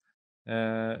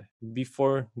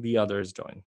before the others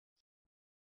join.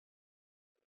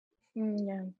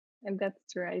 Yeah, and that's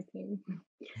true, I think.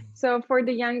 So for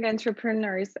the young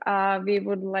entrepreneurs, we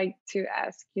would like to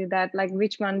ask you that, like,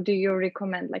 which one do you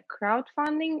recommend, like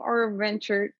crowdfunding or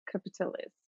venture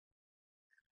capitalist?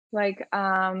 Like,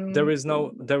 There is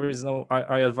no.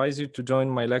 I advise you to join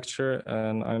my lecture,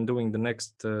 and I'm doing the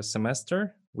next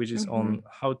semester, which is on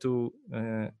how to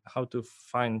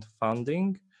find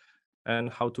funding and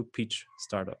how to pitch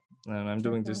startup. And I'm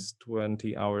doing this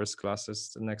 20 hours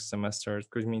classes the next semester at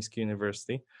Kuzminski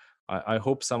University. I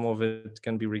hope some of it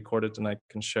can be recorded and I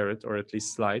can share it, or at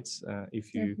least slides.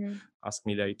 If you ask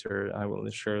me later, I will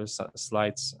share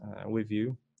slides with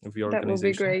you, with your that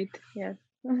organization. will be great. Yes.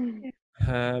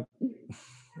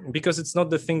 Because it's not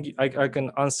the thing I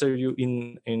can answer you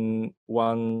in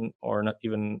 1 or not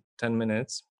even 10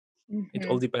 minutes. It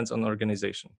all depends on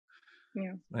organization.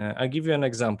 Yeah. I give you an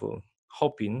example.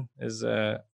 Hopin is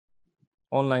a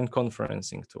online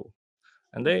conferencing tool,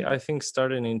 and they I think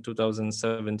started in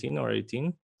 2017 or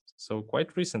 18, so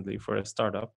quite recently for a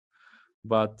startup.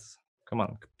 But come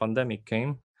on, pandemic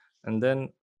came, and then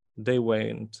they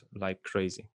went like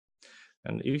crazy.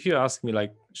 And if you ask me,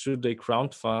 like, should they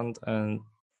crowdfund and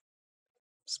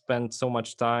spend so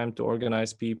much time to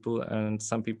organize people, and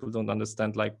some people don't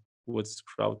understand like what's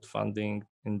crowdfunding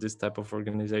in this type of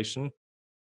organization?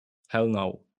 Hell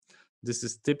no. This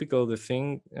is typical the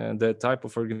thing, the type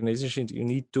of organization you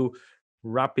need to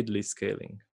rapidly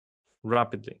scaling.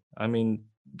 Rapidly. I mean,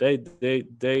 they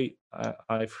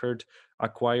I've heard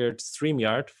acquired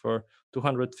StreamYard for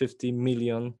 $250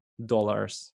 million.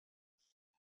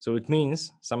 So it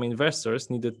means some investors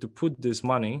needed to put this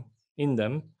money in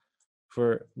them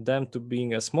for them to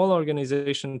being a small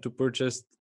organization to purchase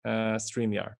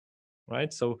StreamYard,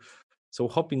 right? So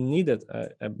Hopin needed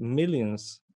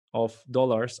millions of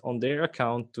dollars on their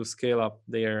account to scale up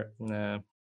their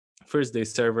first day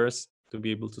servers to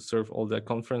be able to serve all the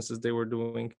conferences they were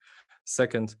doing.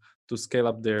 Second, to scale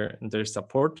up their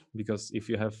support, because if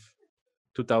you have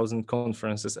 2,000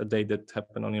 conferences a day that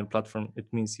happen on your platform, it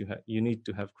means you need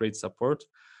to have great support.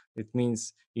 It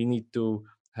means you need to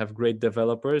have great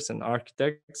developers and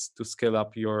architects to scale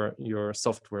up your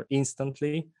software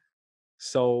instantly.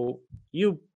 So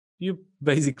you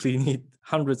basically need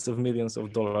hundreds of millions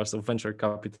of dollars of venture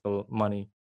capital money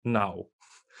now.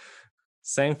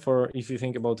 Same for if you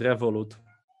think about Revolut,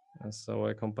 so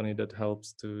a company that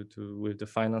helps to with the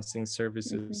financing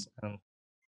services and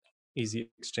easy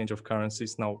exchange of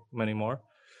currencies. Now many more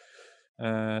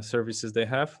services they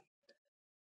have.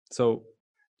 So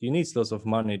you need lots of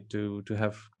money to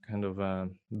have kind of a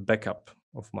backup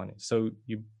of money. So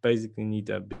you basically need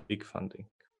a big funding.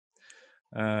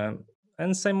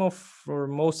 And same for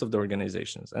most of the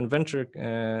organizations. And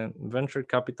venture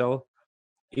capital,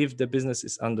 if the business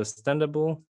is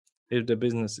understandable, if the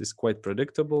business is quite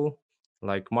predictable,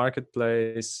 like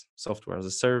marketplace, software as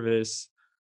a service,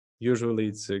 usually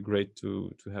it's great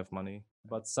to have money.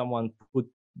 But someone put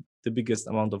the biggest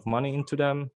amount of money into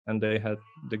them, and they had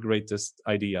the greatest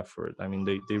idea for it. I mean,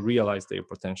 they realized their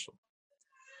potential.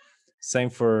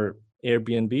 Same for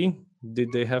Airbnb.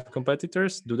 Did they have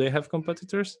competitors? Do they have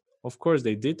competitors? Of course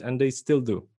they did, and they still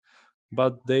do.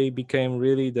 But they became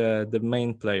really the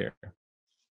main player.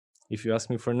 If you ask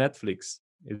me for Netflix,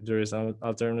 if there is an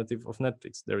alternative of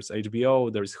Netflix, there is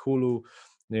HBO, there is Hulu,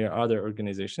 there are other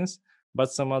organizations, but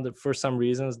for some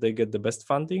reasons they get the best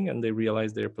funding and they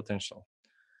realize their potential.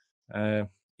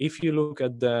 If you look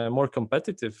at the more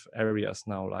competitive areas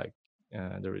now, like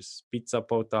there is Pizza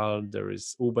Portal, there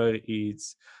is Uber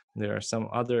Eats, there are some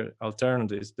other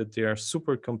alternatives that they are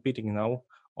super competing now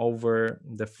over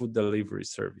the food delivery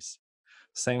service.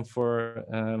 Same for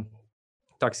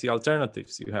taxi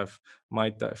alternatives. You have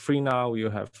Free Now, you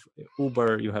have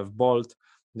Uber, you have Bolt.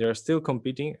 They are still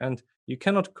competing, and you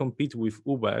cannot compete with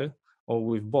Uber or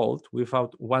with Bolt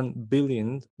without $1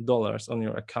 billion on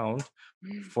your account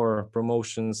for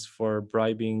promotions, for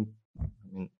bribing,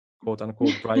 quote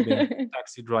unquote, bribing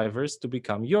taxi drivers to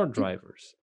become your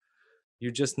drivers.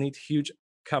 You just need huge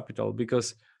capital,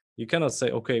 because you cannot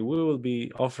say, okay, we will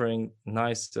be offering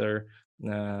nicer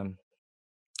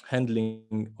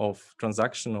handling of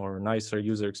transaction or nicer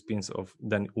user experience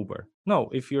than Uber. No,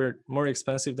 if you're more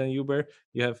expensive than Uber,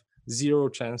 you have zero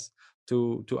chance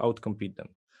to outcompete them.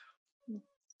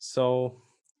 So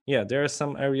yeah, there are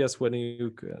some areas where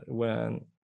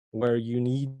you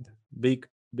need big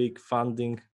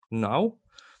funding now,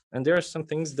 and there are some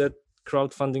things that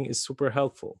crowdfunding is super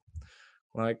helpful.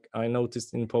 Like I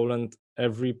noticed in Poland,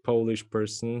 every Polish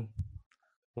person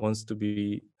wants to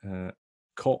be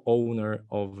co-owner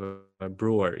of a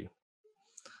brewery.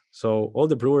 So all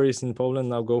the breweries in Poland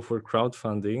now go for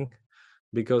crowdfunding,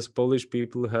 because Polish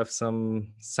people have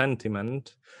some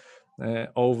sentiment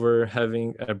over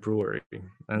having a brewery,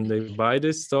 and they buy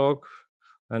this stock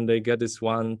and they get this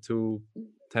 1 to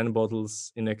 10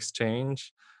 bottles in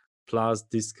exchange plus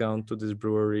discount to this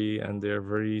brewery, and they're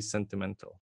very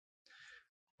sentimental.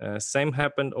 Same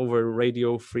happened over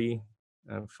Radio Free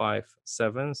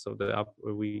 57, so the app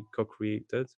we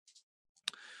co-created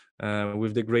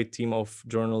with the great team of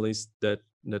journalists that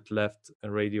left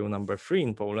Radio number 3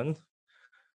 in Poland,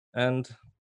 and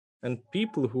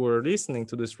people who were listening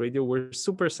to this radio were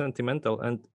super sentimental,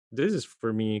 and this is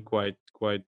for me quite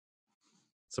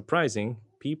surprising.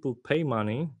 People pay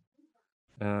money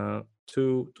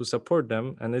to support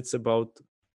them, and it's about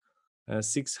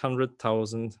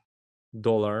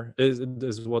 $600,000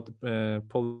 is what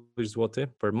Polish zloty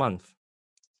per month,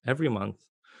 every month.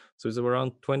 So it's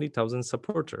around 20,000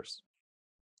 supporters,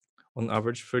 on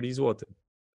average 30 zloty,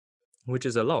 which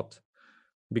is a lot,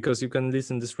 because you can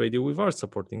listen to this radio without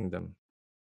supporting them.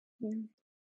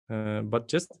 But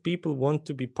just people want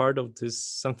to be part of this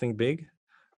something big.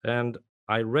 And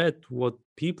I read what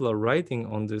people are writing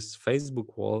on this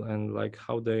Facebook wall and like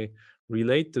how they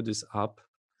relate to this app.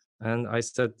 And I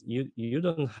said, you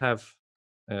don't have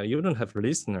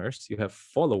listeners, you have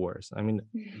followers. I mean,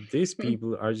 these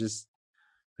people are just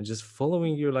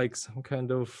following you like some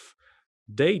kind of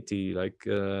deity, like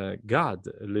God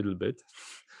a little bit.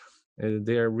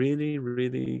 They are really,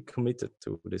 really committed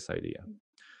to this idea.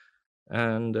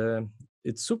 And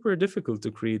it's super difficult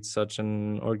to create such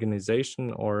an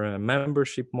organization or a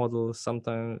membership model.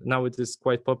 Sometimes now it is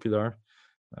quite popular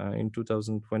in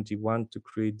 2021 to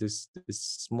create this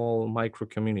small micro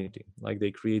community. Like they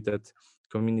created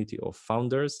community of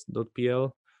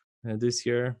founders.pl this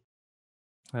year.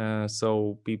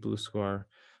 So people who are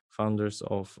founders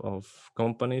of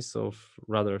companies of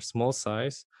rather small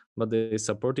size, but they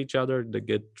support each other. They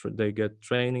get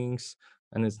trainings,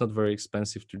 and it's not very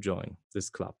expensive to join this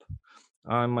club.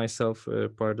 I'm myself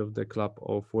part of the club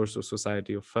of Warsaw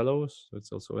Society of Fellows.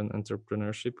 It's also an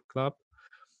entrepreneurship club,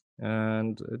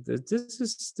 and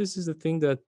this is the thing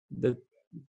that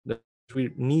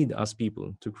we need as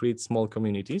people, to create small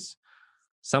communities.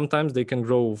 Sometimes they can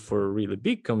grow for really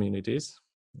big communities,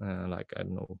 like I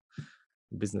don't know,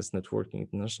 Business Networking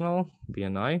International,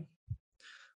 BNI.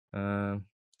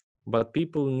 But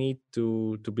people need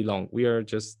to belong. We are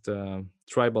just a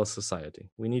tribal society.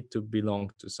 We need to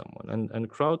belong to someone, and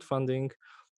crowdfunding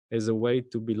is a way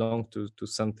to belong to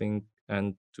something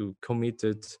and to commit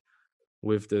it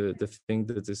with the thing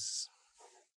that is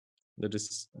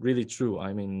really true.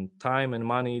 I mean, time and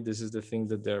money, this is the thing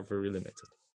that they're very limited.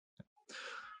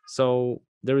 So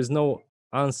there is no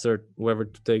answer whether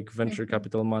to take venture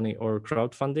capital money or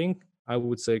crowdfunding. I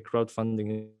would say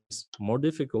crowdfunding is more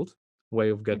difficult way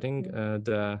of getting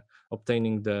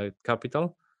obtaining the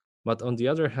capital, but on the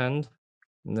other hand,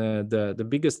 the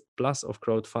biggest plus of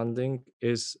crowdfunding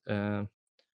is that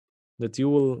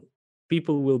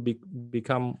people will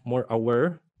become more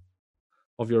aware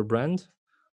of your brand,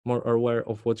 more aware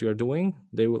of what you are doing.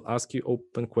 They will ask you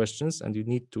open questions, and you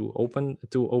need to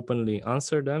openly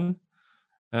answer them,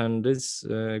 and this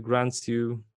grants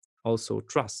you also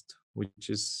trust, which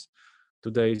is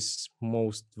today's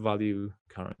most value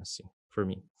currency for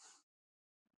me.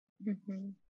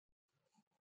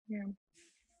 Yeah.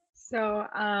 So,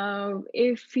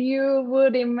 if you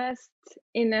would invest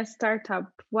in a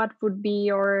startup, what would be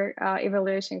your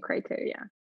evaluation criteria?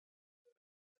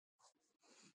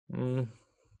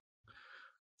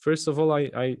 First of all,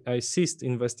 I ceased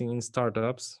investing in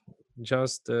startups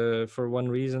just for one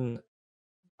reason.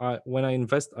 When I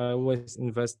invest, I always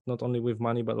invest not only with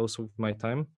money but also with my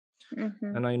time.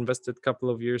 And I invested a couple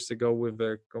of years ago with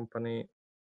a company,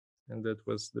 and that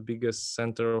was the biggest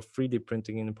center of 3D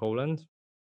printing in Poland.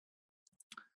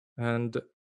 And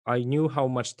I knew how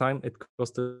much time it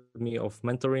costed me of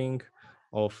mentoring,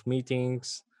 of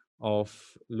meetings,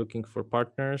 of looking for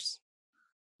partners.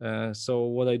 So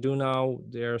what I do now,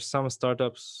 there are some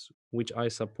startups which I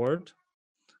support,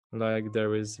 like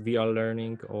there is VR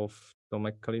Learning of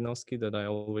Tomek Kalinowski that I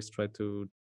always try to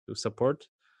support.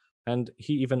 And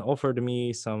he even offered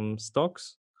me some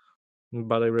stocks,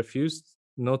 but I refused,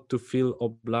 not to feel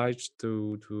obliged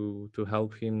to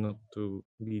help him, not to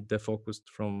be defocused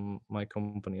from my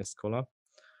company Escola.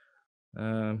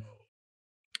 Um,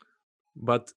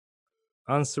 but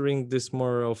answering this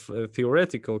more of a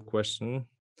theoretical question,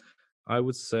 I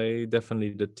would say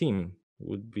definitely the team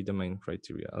would be the main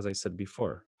criteria, as I said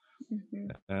before.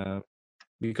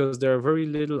 Because there are very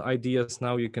little ideas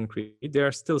now you can create. There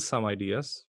are still some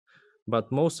ideas,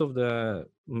 but most of the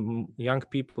young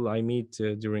people I meet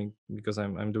during, because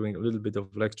I'm doing a little bit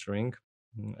of lecturing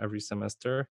every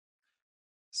semester,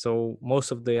 so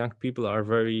most of the young people are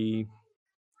very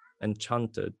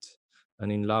enchanted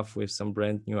and in love with some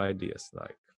brand new ideas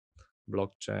like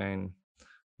blockchain,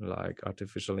 like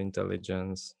artificial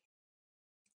intelligence.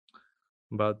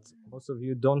 But most of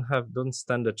you don't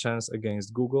stand a chance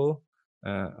against Google,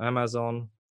 Amazon,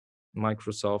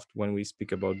 Microsoft when we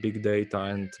speak about big data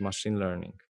and machine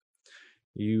learning.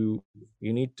 You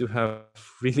need to have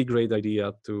really great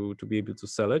idea to be able to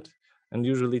sell it, and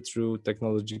usually through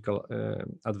technological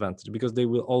advantage, because they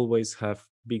will always have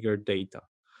bigger data.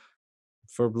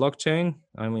 For blockchain,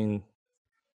 I mean,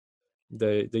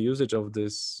 the usage of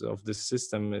this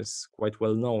system is quite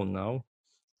well known now,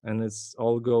 and it's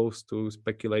all goes to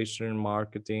speculation,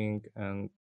 marketing, and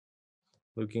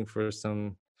looking for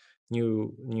some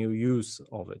new use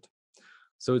of it.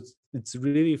 So it's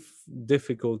really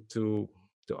difficult to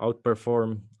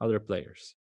outperform other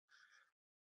players.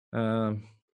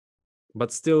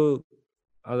 But still,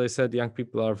 as I said, young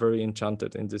people are very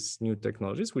enchanted in these new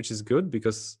technologies, which is good,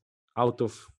 because out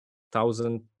of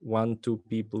 1,000, 1-2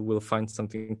 people will find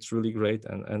something truly great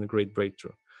and a great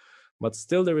breakthrough. But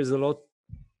still, there is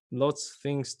lots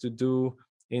things to do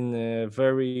in a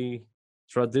very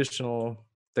traditional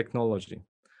technology.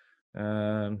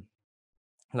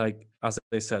 Like, as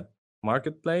I said,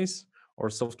 marketplace or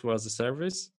software as a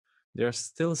service, there are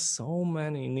still so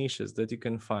many niches that you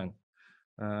can find.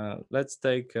 Let's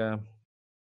take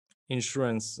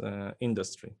insurance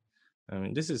industry. I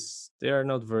mean, they are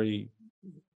not very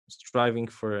striving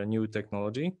for a new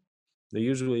technology. They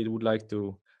usually would like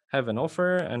to have an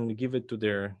offer and give it to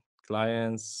their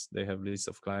clients. They have lists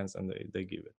of clients and they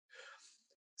give it.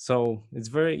 So it's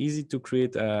very easy to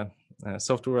create a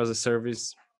software as a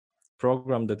service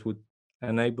program that would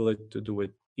enable it to do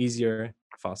it easier,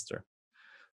 faster.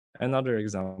 Another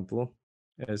example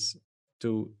is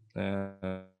to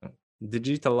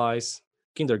digitalize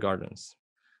kindergartens.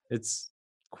 It's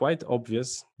quite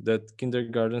obvious that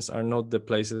kindergartens are not the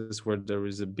places where there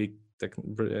is a big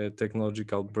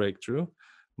technological breakthrough,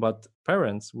 but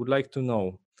parents would like to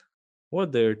know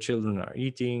what their children are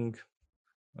eating,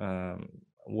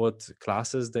 what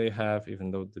classes they have,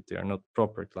 even though that they are not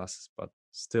proper classes, but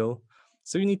still.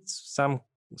 So you need some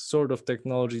sort of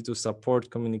technology to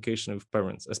support communication with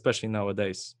parents, especially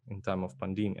nowadays in time of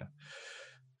pandemic.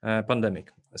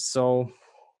 So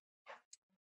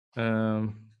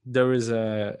there is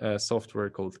a software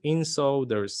called Inso,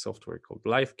 there is software called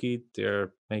LifeKit.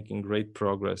 They're making great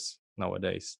progress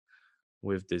nowadays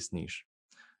with this niche.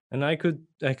 And I could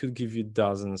give you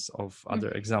dozens of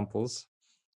other examples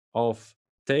of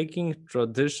taking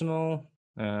traditional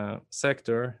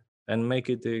sector and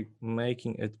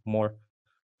making it more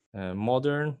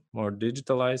modern, more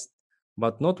digitalized,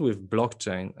 but not with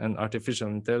blockchain and artificial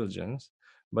intelligence,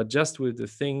 but just with the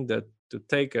thing that to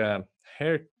take a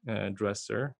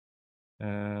hairdresser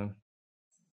and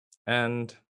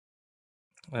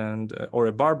or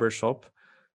a barber shop,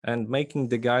 and making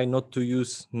the guy not to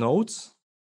use notes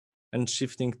and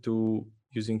shifting to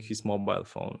using his mobile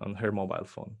phone and her mobile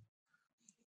phone.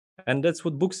 And that's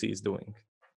what Booksy is doing.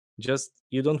 Just,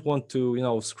 you don't want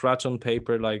to scratch on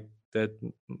paper like that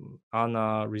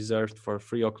Anna reserved for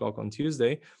 3:00 on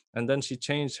Tuesday, and then she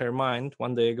changed her mind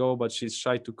one day ago, but she's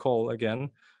shy to call again,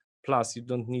 Plus, you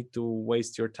don't need to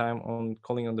waste your time on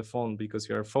calling on the phone because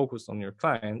you are focused on your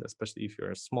client, especially if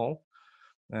you're a small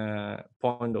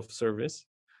point of service.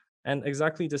 And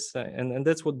exactly the same, and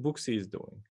that's what Booksy is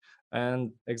doing.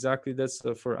 And exactly that's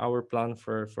for our plan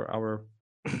for our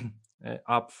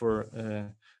app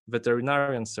for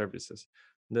veterinarian services,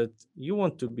 that you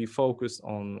want to be focused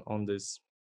on this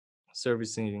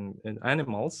servicing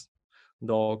animals,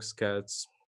 dogs, cats,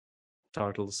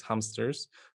 turtles, hamsters,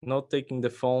 not taking the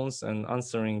phones and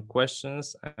answering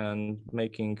questions and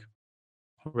making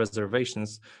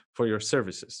reservations for your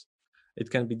services.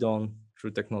 It can be done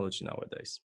through technology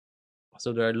nowadays.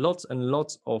 So there are lots and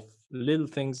lots of little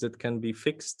things that can be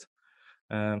fixed.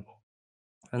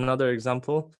 Another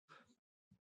example,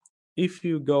 if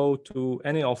you go to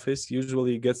any office,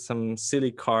 usually you get some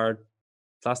silly card,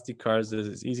 plastic cards that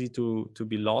is easy to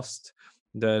be lost,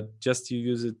 that just you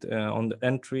use it on the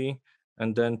entry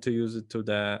and then to use it to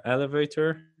the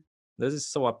elevator. This is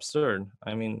so absurd.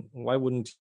 I mean, why wouldn't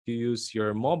you use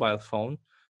your mobile phone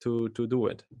to do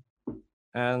it?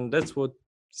 And that's what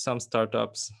some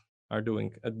startups are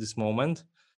doing at this moment,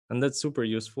 and that's super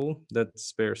useful. That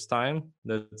spares time,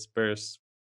 that spares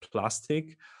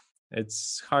plastic.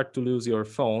 It's hard to lose your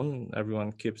phone.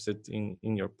 Everyone keeps it in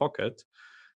your pocket.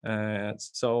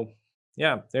 So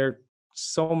yeah, there are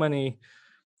so many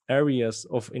areas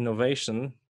of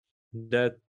innovation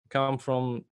that come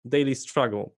from daily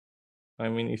struggle. I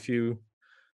mean, if you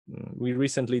we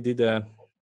recently did a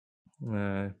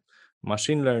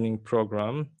machine learning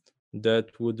program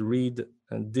that would read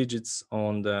digits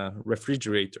on the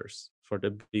refrigerators for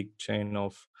the big chain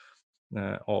of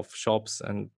shops,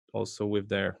 and also with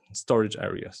their storage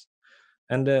areas.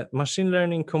 And the machine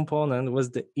learning component was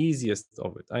the easiest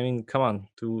of it. I mean, come on,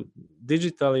 to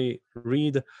digitally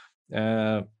read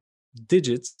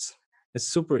digits is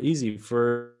super easy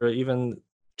for even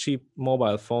cheap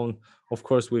mobile phone. Of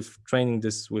course, with training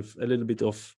this with a little bit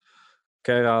of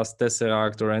Keras,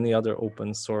 Tesseract, or any other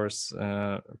open source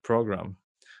program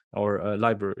or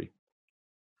library.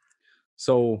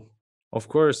 So, of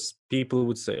course, people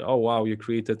would say, oh, wow, you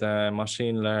created a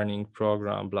machine learning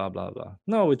program, blah, blah, blah.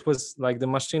 No, it was like the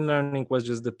machine learning was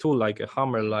just the tool, like a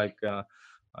hammer, like,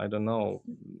 I don't know,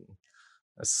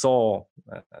 a saw,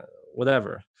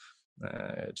 whatever,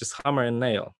 just hammer and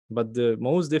nail. But the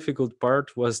most difficult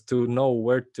part was to know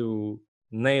where to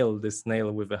nail this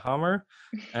nail with a hammer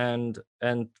and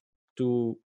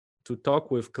to talk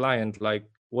with client, like,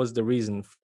 what's the reason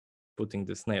for putting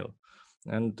this nail.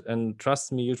 And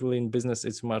trust me, usually in business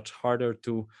it's much harder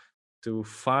to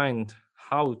find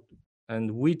how and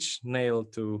which nail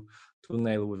to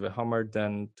nail with a hammer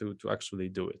than to actually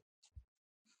do it.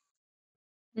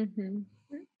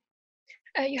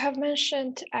 You have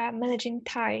mentioned managing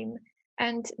time,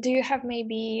 and do you have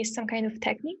maybe some kind of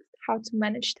technique how to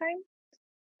manage time?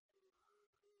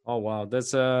 Oh wow,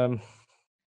 that's a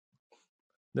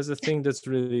thing that's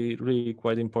really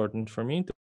quite important for me,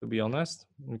 to be honest,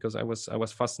 because I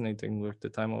was fascinated with the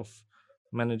time of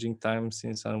managing time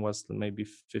since I was maybe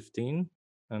 15,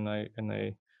 and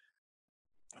I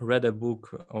read a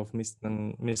book of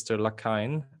Mr.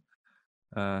 Lacaine,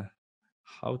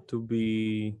 how to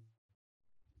be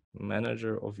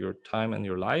manager of your time and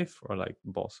your life, or like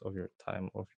boss of your time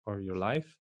or your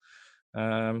life.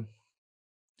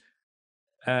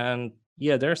 And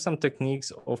yeah, there are some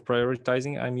techniques of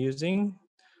prioritizing I'm using.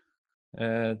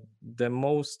 The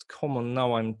most common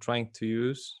now I'm trying to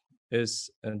use is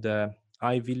the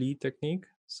Ivy Lee technique.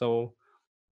 So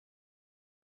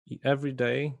every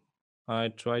day I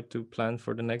try to plan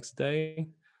for the next day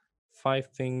 5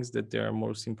 things that they are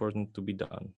most important to be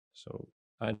done. So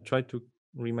I try to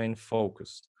remain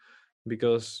focused,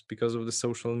 because of the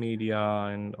social media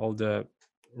and all the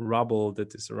rubble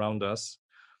that is around us,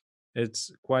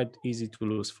 it's quite easy to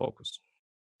lose focus.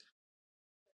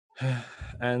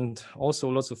 And also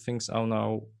lots of things are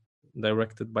now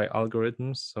directed by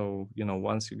algorithms. So,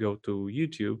 once you go to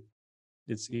YouTube,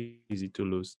 it's easy to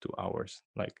lose 2 hours.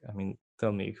 Like, I mean,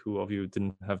 tell me who of you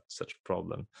didn't have such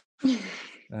problem.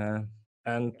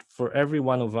 And for every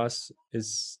one of us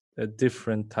is a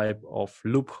different type of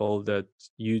loophole that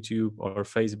YouTube or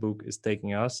Facebook is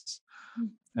taking us.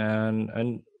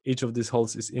 And each of these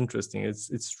holes is interesting.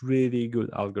 It's really good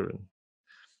algorithm,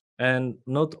 and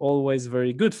not always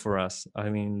very good for us. I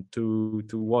mean, to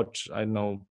watch, I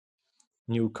know,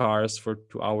 new cars for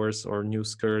 2 hours, or new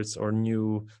skirts, or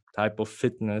new type of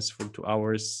fitness for 2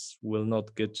 hours will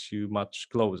not get you much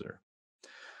closer.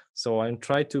 So I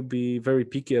try to be very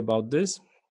picky about this.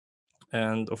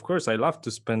 And of course, I love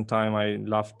to spend time. I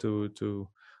love to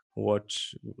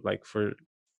watch, like, for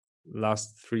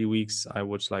last 3 weeks I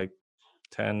watched like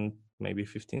 10 maybe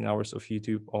 15 hours of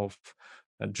YouTube of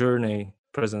journey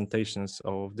presentations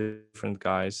of different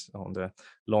guys on the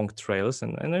long trails,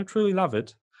 and I truly love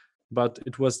it. But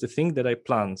it was the thing that I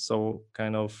planned, so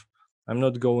kind of I'm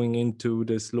not going into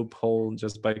this loophole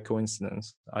just by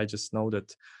coincidence. I just know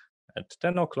that at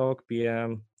 10 o'clock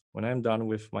p.m., when I'm done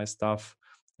with my stuff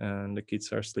and the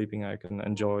kids are sleeping, I can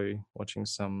enjoy watching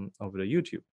some of the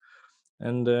YouTube.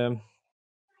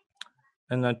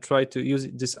 And I try to use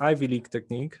this Ivy League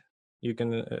technique. You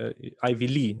can Ivy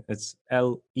Lee. It's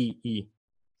Lee.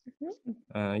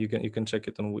 You can check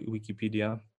it on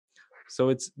Wikipedia. So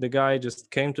it's the guy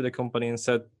just came to the company and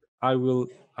said, I will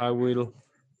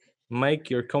make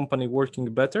your company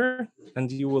working better,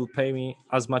 and you will pay me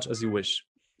as much as you wish.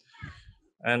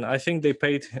 And I think they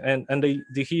paid, and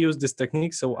he used this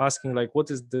technique. So asking like,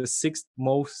 what is the 6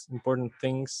 most important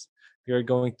things you're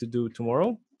going to do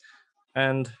tomorrow?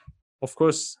 And of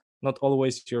course, not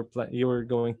always you're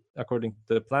going according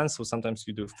to the plan. So sometimes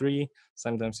you do 3,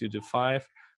 sometimes you do 5,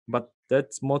 but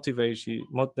that motivates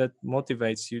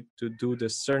you to do the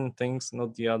certain things,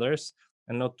 not the others,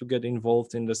 and not to get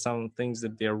involved in the some things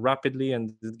that they are rapidly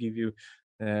and that give you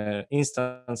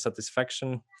instant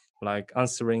satisfaction, like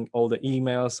answering all the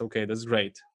emails. Okay, that's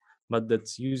great, but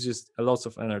that uses a lot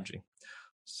of energy.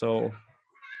 So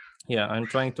yeah, I'm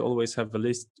trying to always have a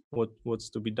list what's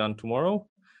to be done tomorrow,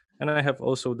 and I have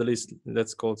also the list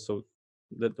that's called, so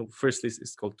that the first list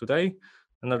is called today,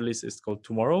 another list is called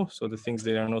tomorrow, so the things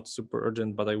that are not super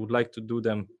urgent but I would like to do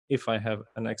them if I have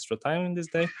an extra time in this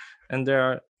day, and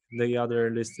the other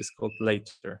list is called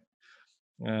later.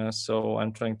 So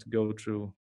I'm trying to go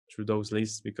through those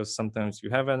lists, because sometimes you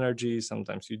have energy,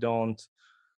 sometimes you don't.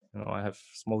 I have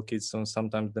small kids, so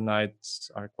sometimes the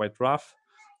nights are quite rough,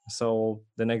 so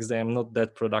the next day I'm not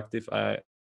that productive I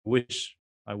wish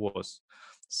I was.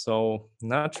 So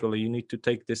naturally you need to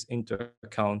take this into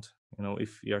account.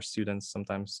 If your students,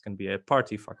 sometimes can be a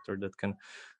party factor that can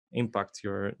impact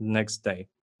your next day.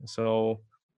 So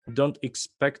don't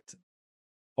expect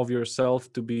of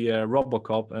yourself to be a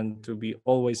Robocop and to be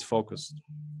always focused.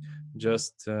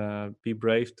 Just be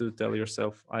brave to tell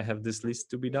yourself, I have this list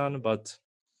to be done, but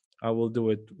I will do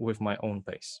it with my own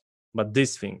pace. But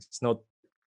these things, it's not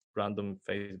random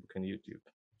Facebook and YouTube.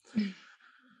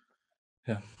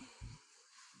 Yeah.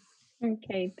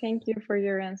 Okay, thank you for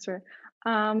your answer.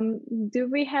 Do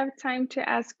we have time to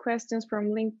ask questions from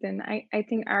LinkedIn? I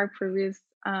think our previous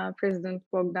president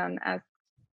Bogdan asked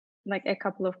like a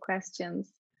couple of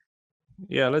questions.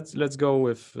 Yeah, let's go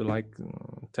with like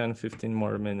 10-15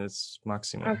 more minutes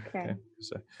maximum. Okay.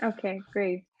 Okay,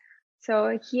 great.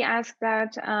 So he asked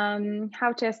that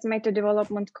how to estimate the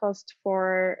development cost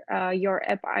for your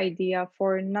app idea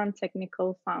for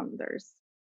non-technical founders.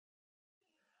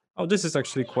 Oh, this is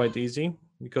actually quite easy,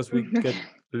 because we get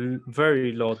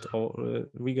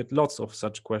we get lots of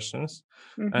such questions.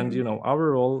 And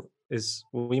our role is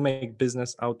we make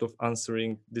business out of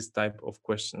answering this type of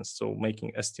questions, so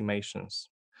making estimations.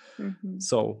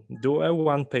 So do a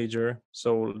 1-pager,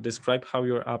 so describe how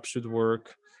your app should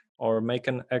work, or make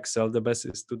an Excel. The best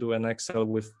is to do an Excel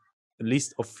with a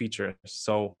list of features.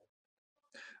 So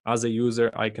as a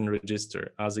user I can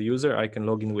register, as a user I can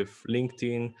log in with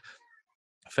LinkedIn,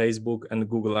 Facebook and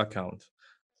Google account.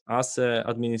 As an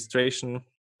administration,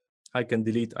 I can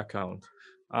delete account.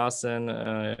 As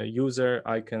an user,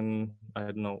 I can,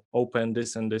 open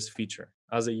this and this feature.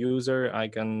 As a user, I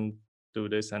can do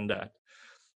this and that.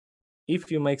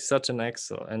 If you make such an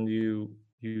Excel and you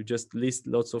just list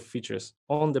lots of features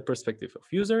on the perspective of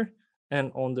user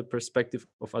and on the perspective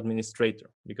of administrator,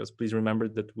 because please remember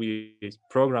that we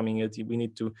programming it, we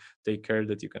need to take care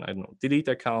that you can, delete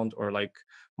account or like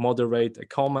moderate a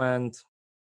comment,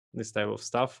 this type of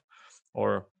stuff,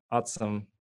 or add some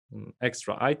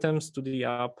extra items to the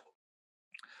app.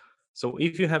 So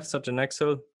if you have such an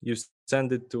Excel, you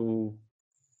send it to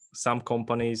some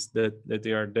companies that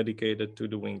they are dedicated to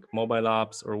doing mobile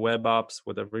apps or web apps,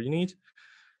 whatever you need.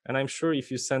 And I'm sure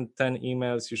if you send 10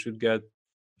 emails, you should get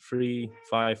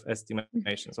 3-5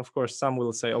 estimations. Of course, some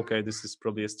will say, okay, this is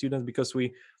probably a student, because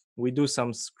we do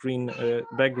some screen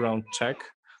background check,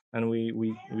 and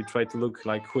we try to look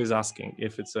like who is asking.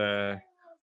 If it's a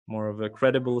more of a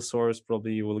credible source,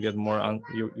 probably you will get more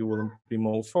you will be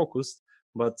more focused.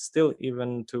 But still,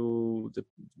 even to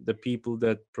the people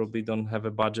that probably don't have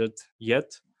a budget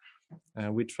yet,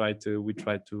 we try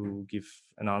to give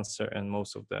an answer, and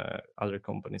most of the other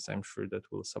companies, I'm sure,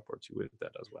 that will support you with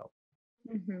that as well.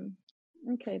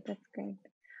 Okay, that's great.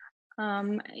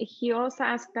 He also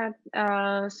asked that,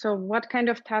 so what kind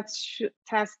of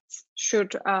tests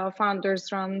should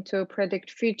founders run to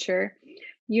predict future?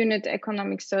 unit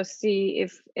economics, so see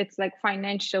if it's like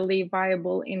financially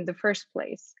viable in the first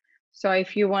place. So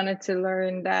if you wanted to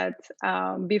learn that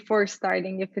before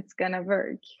starting, if it's gonna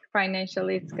work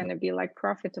financially, it's gonna be like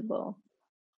profitable.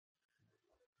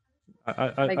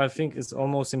 I think it's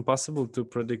almost impossible to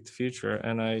predict future,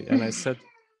 and I said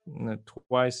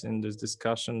twice in this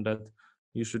discussion that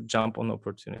you should jump on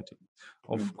opportunity.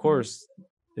 Of course,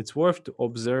 it's worth to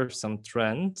observe some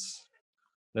trends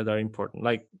that are important.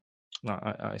 Like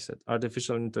I said,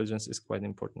 artificial intelligence is quite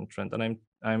important trend, and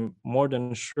I'm more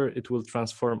than sure it will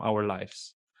transform our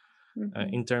lives.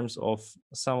 In terms of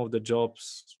some of the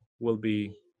jobs will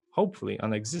be hopefully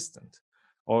non-existent,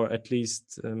 or at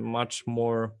least much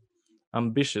more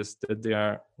ambitious than they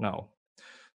are now.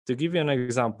 To give you an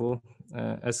example,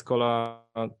 Escola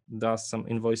does some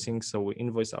invoicing, so we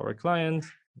invoice our client.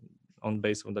 On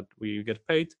base of that, we get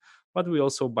paid, but we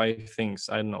also buy things.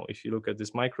 I don't know, if you look at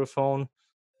this microphone,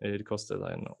 it costed,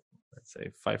 I don't know, let's say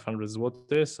 500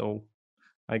 zloty. So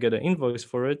I get an invoice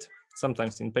for it,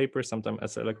 sometimes in paper, sometimes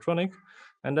as electronic,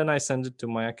 and then I send it to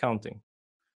my accounting.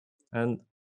 And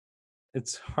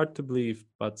it's hard to believe,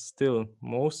 but still,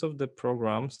 most of the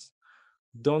programs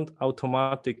don't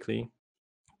automatically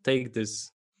take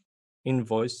this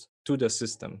invoice to the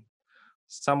system.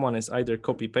 Someone is either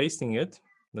copy pasting it,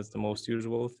 that's the most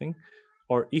usual thing,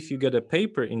 or if you get a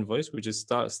paper invoice, which is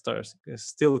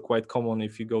still quite common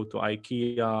if you go to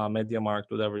IKEA, MediaMarkt,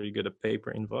 whatever, you get a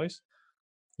paper invoice.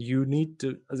 You need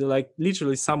to, like,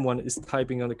 literally someone is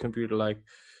typing on the computer like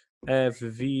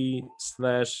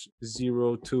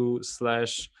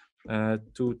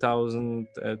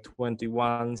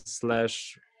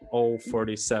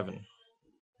FV/02/2021/047.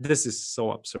 This is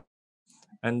so absurd.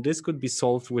 And this could be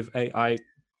solved with AI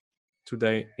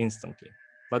today instantly.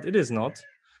 But it is not.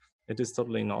 It is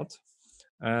totally not.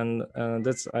 And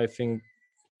that's, I think,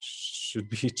 should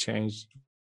be changed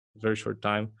very short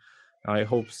time. I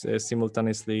hope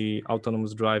simultaneously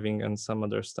autonomous driving and some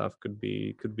other stuff could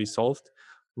be solved.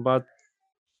 But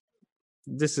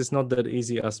this is not that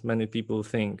easy as many people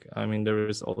think. I mean, there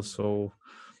is also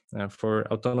for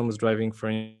autonomous driving, for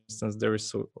instance, there is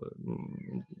so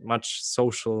much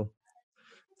social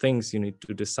things you need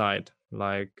to decide,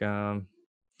 like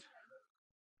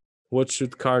what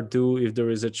should car do if there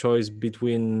is a choice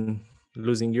between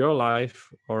losing your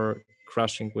life or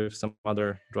crashing with some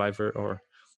other driver or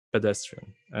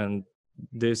pedestrian. And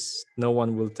this, no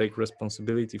one will take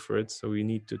responsibility for it, so you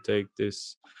need to take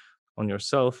this on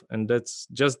yourself. And that's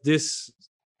just this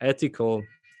ethical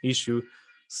issue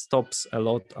stops a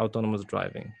lot autonomous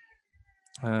driving.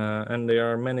 And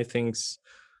there are many things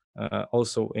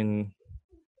also in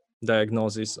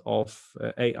diagnosis of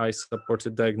AI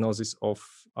supported diagnosis of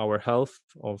our health,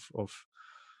 of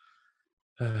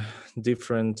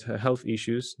different health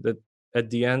issues, that at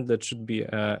the end that should be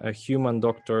a human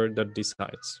doctor that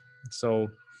decides. So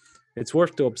it's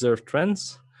worth to observe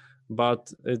trends,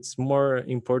 but it's more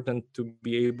important to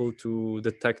be able to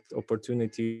detect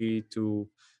opportunity, to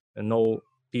know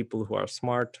people who are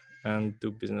smart and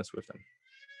do business with them.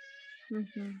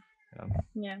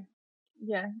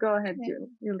 Yeah, go ahead,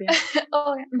 Julia.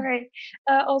 Oh, right.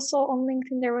 Also on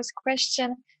LinkedIn, there was a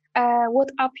question,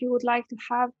 what app you would like to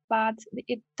have, but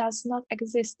it does not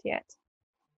exist yet?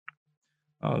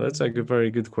 Oh, that's a very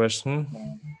good question.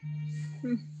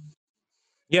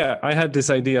 Yeah, I had this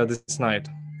idea this night.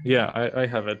 Yeah, I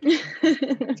have it.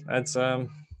 It's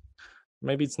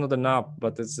maybe it's not an app,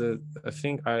 but it's a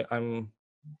thing. I'm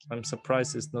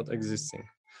surprised it's not existing,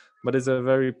 but it's a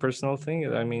very personal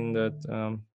thing. I mean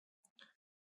that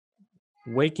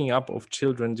waking up of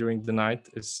children during the night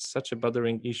is such a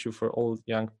bothering issue for all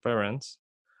young parents.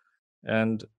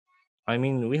 And I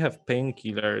mean, we have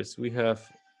painkillers, we have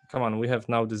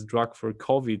now this drug for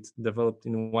COVID developed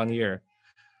in 1 year,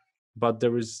 but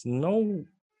there is no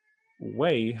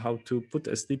way how to put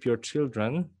asleep your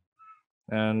children.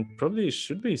 And probably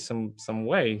should be some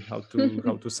way how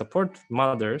to support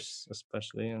mothers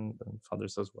especially, and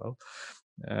fathers as well,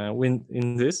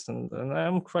 in this. And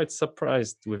I'm quite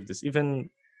surprised with this. Even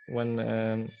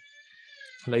when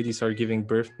ladies are giving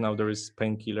birth now, there is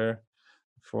painkiller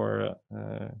for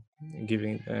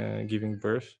giving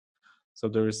birth. So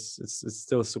it's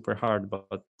still super hard,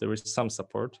 but there is some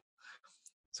support.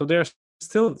 So there are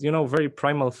still, very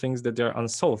primal things that are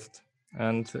unsolved.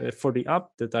 And for the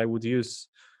app that I would use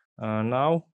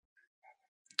now,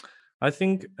 I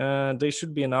think there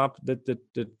should be an app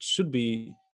that should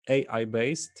be AI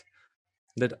based,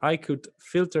 that I could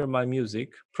filter my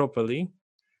music properly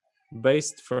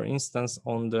based, for instance,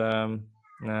 on the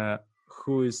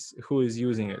who is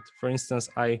using it. For instance,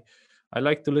 I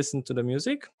like to listen to the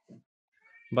music,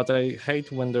 but I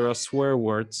hate when there are swear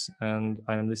words and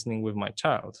I'm listening with my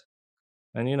child.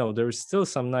 And there is still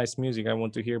some nice music I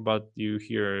want to hear, but you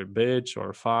hear bitch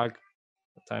or fuck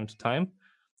time to time.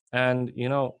 And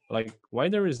like, why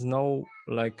there is no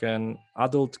like an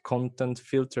adult content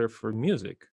filter for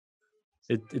music?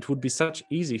 It would be such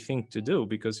easy thing to do,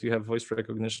 because you have voice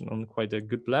recognition on quite a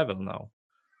good level now.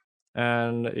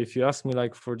 And if you ask me,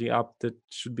 like, for the app that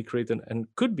should be created and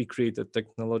could be created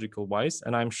technological wise,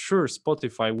 and I'm sure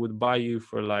Spotify would buy you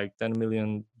for like $10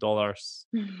 million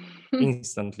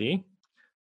instantly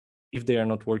if they are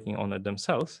not working on it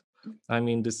themselves. I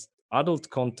mean, this adult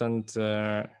content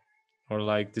or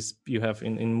like this you have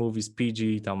in movies,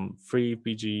 PG 3,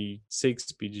 PG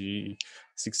 6, PG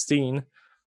 16.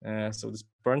 So this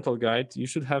parental guide, you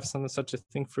should have such a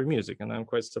thing for music, and I'm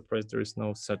quite surprised there is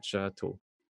no such tool.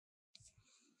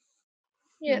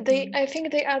 Yeah, I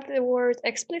think they add the word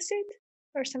explicit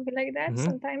or something like that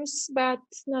sometimes, but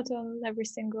not on every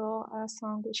single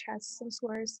song which has some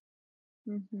swears.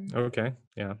 Okay,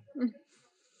 yeah.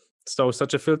 So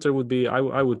such a filter would be,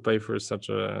 I would pay for such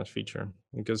a feature,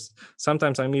 because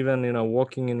sometimes I'm even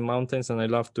walking in mountains, and I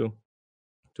love to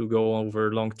go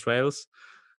over long trails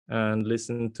and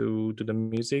listen to the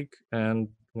music, and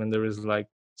when there is like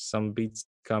some beats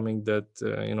coming that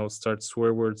start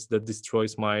swear words, that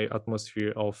destroys my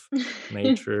atmosphere of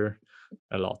nature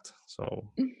a lot. So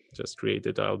just create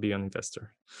it, I'll be an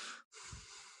investor.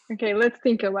 Okay, let's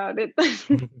think about it.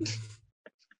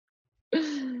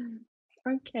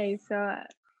 Okay, so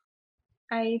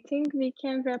I think we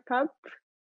can wrap up,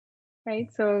 right?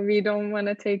 So we don't want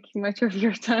to take much of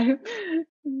your time.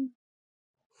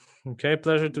 Okay,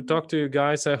 pleasure to talk to you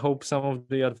guys. I hope some of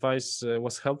the advice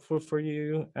was helpful for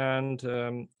you. And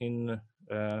in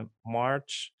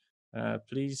March,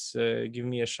 please give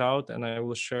me a shout, and I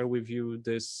will share with you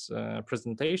this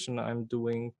presentation I'm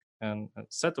doing, and a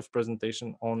set of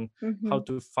presentation on how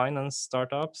to finance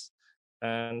startups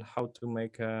and how to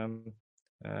make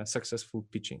successful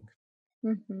pitching.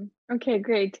 Okay,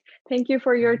 great. Thank you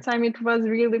for your time. It was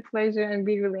really a pleasure, and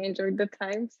we really enjoyed the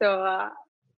time. So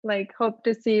hope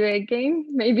to see you again,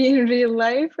 maybe in real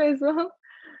life as well.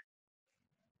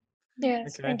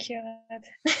 Yes, okay. Thank you.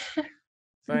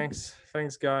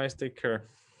 Thanks guys, take care.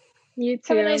 You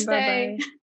too. Have a nice Bye-bye. day.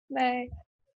 Bye.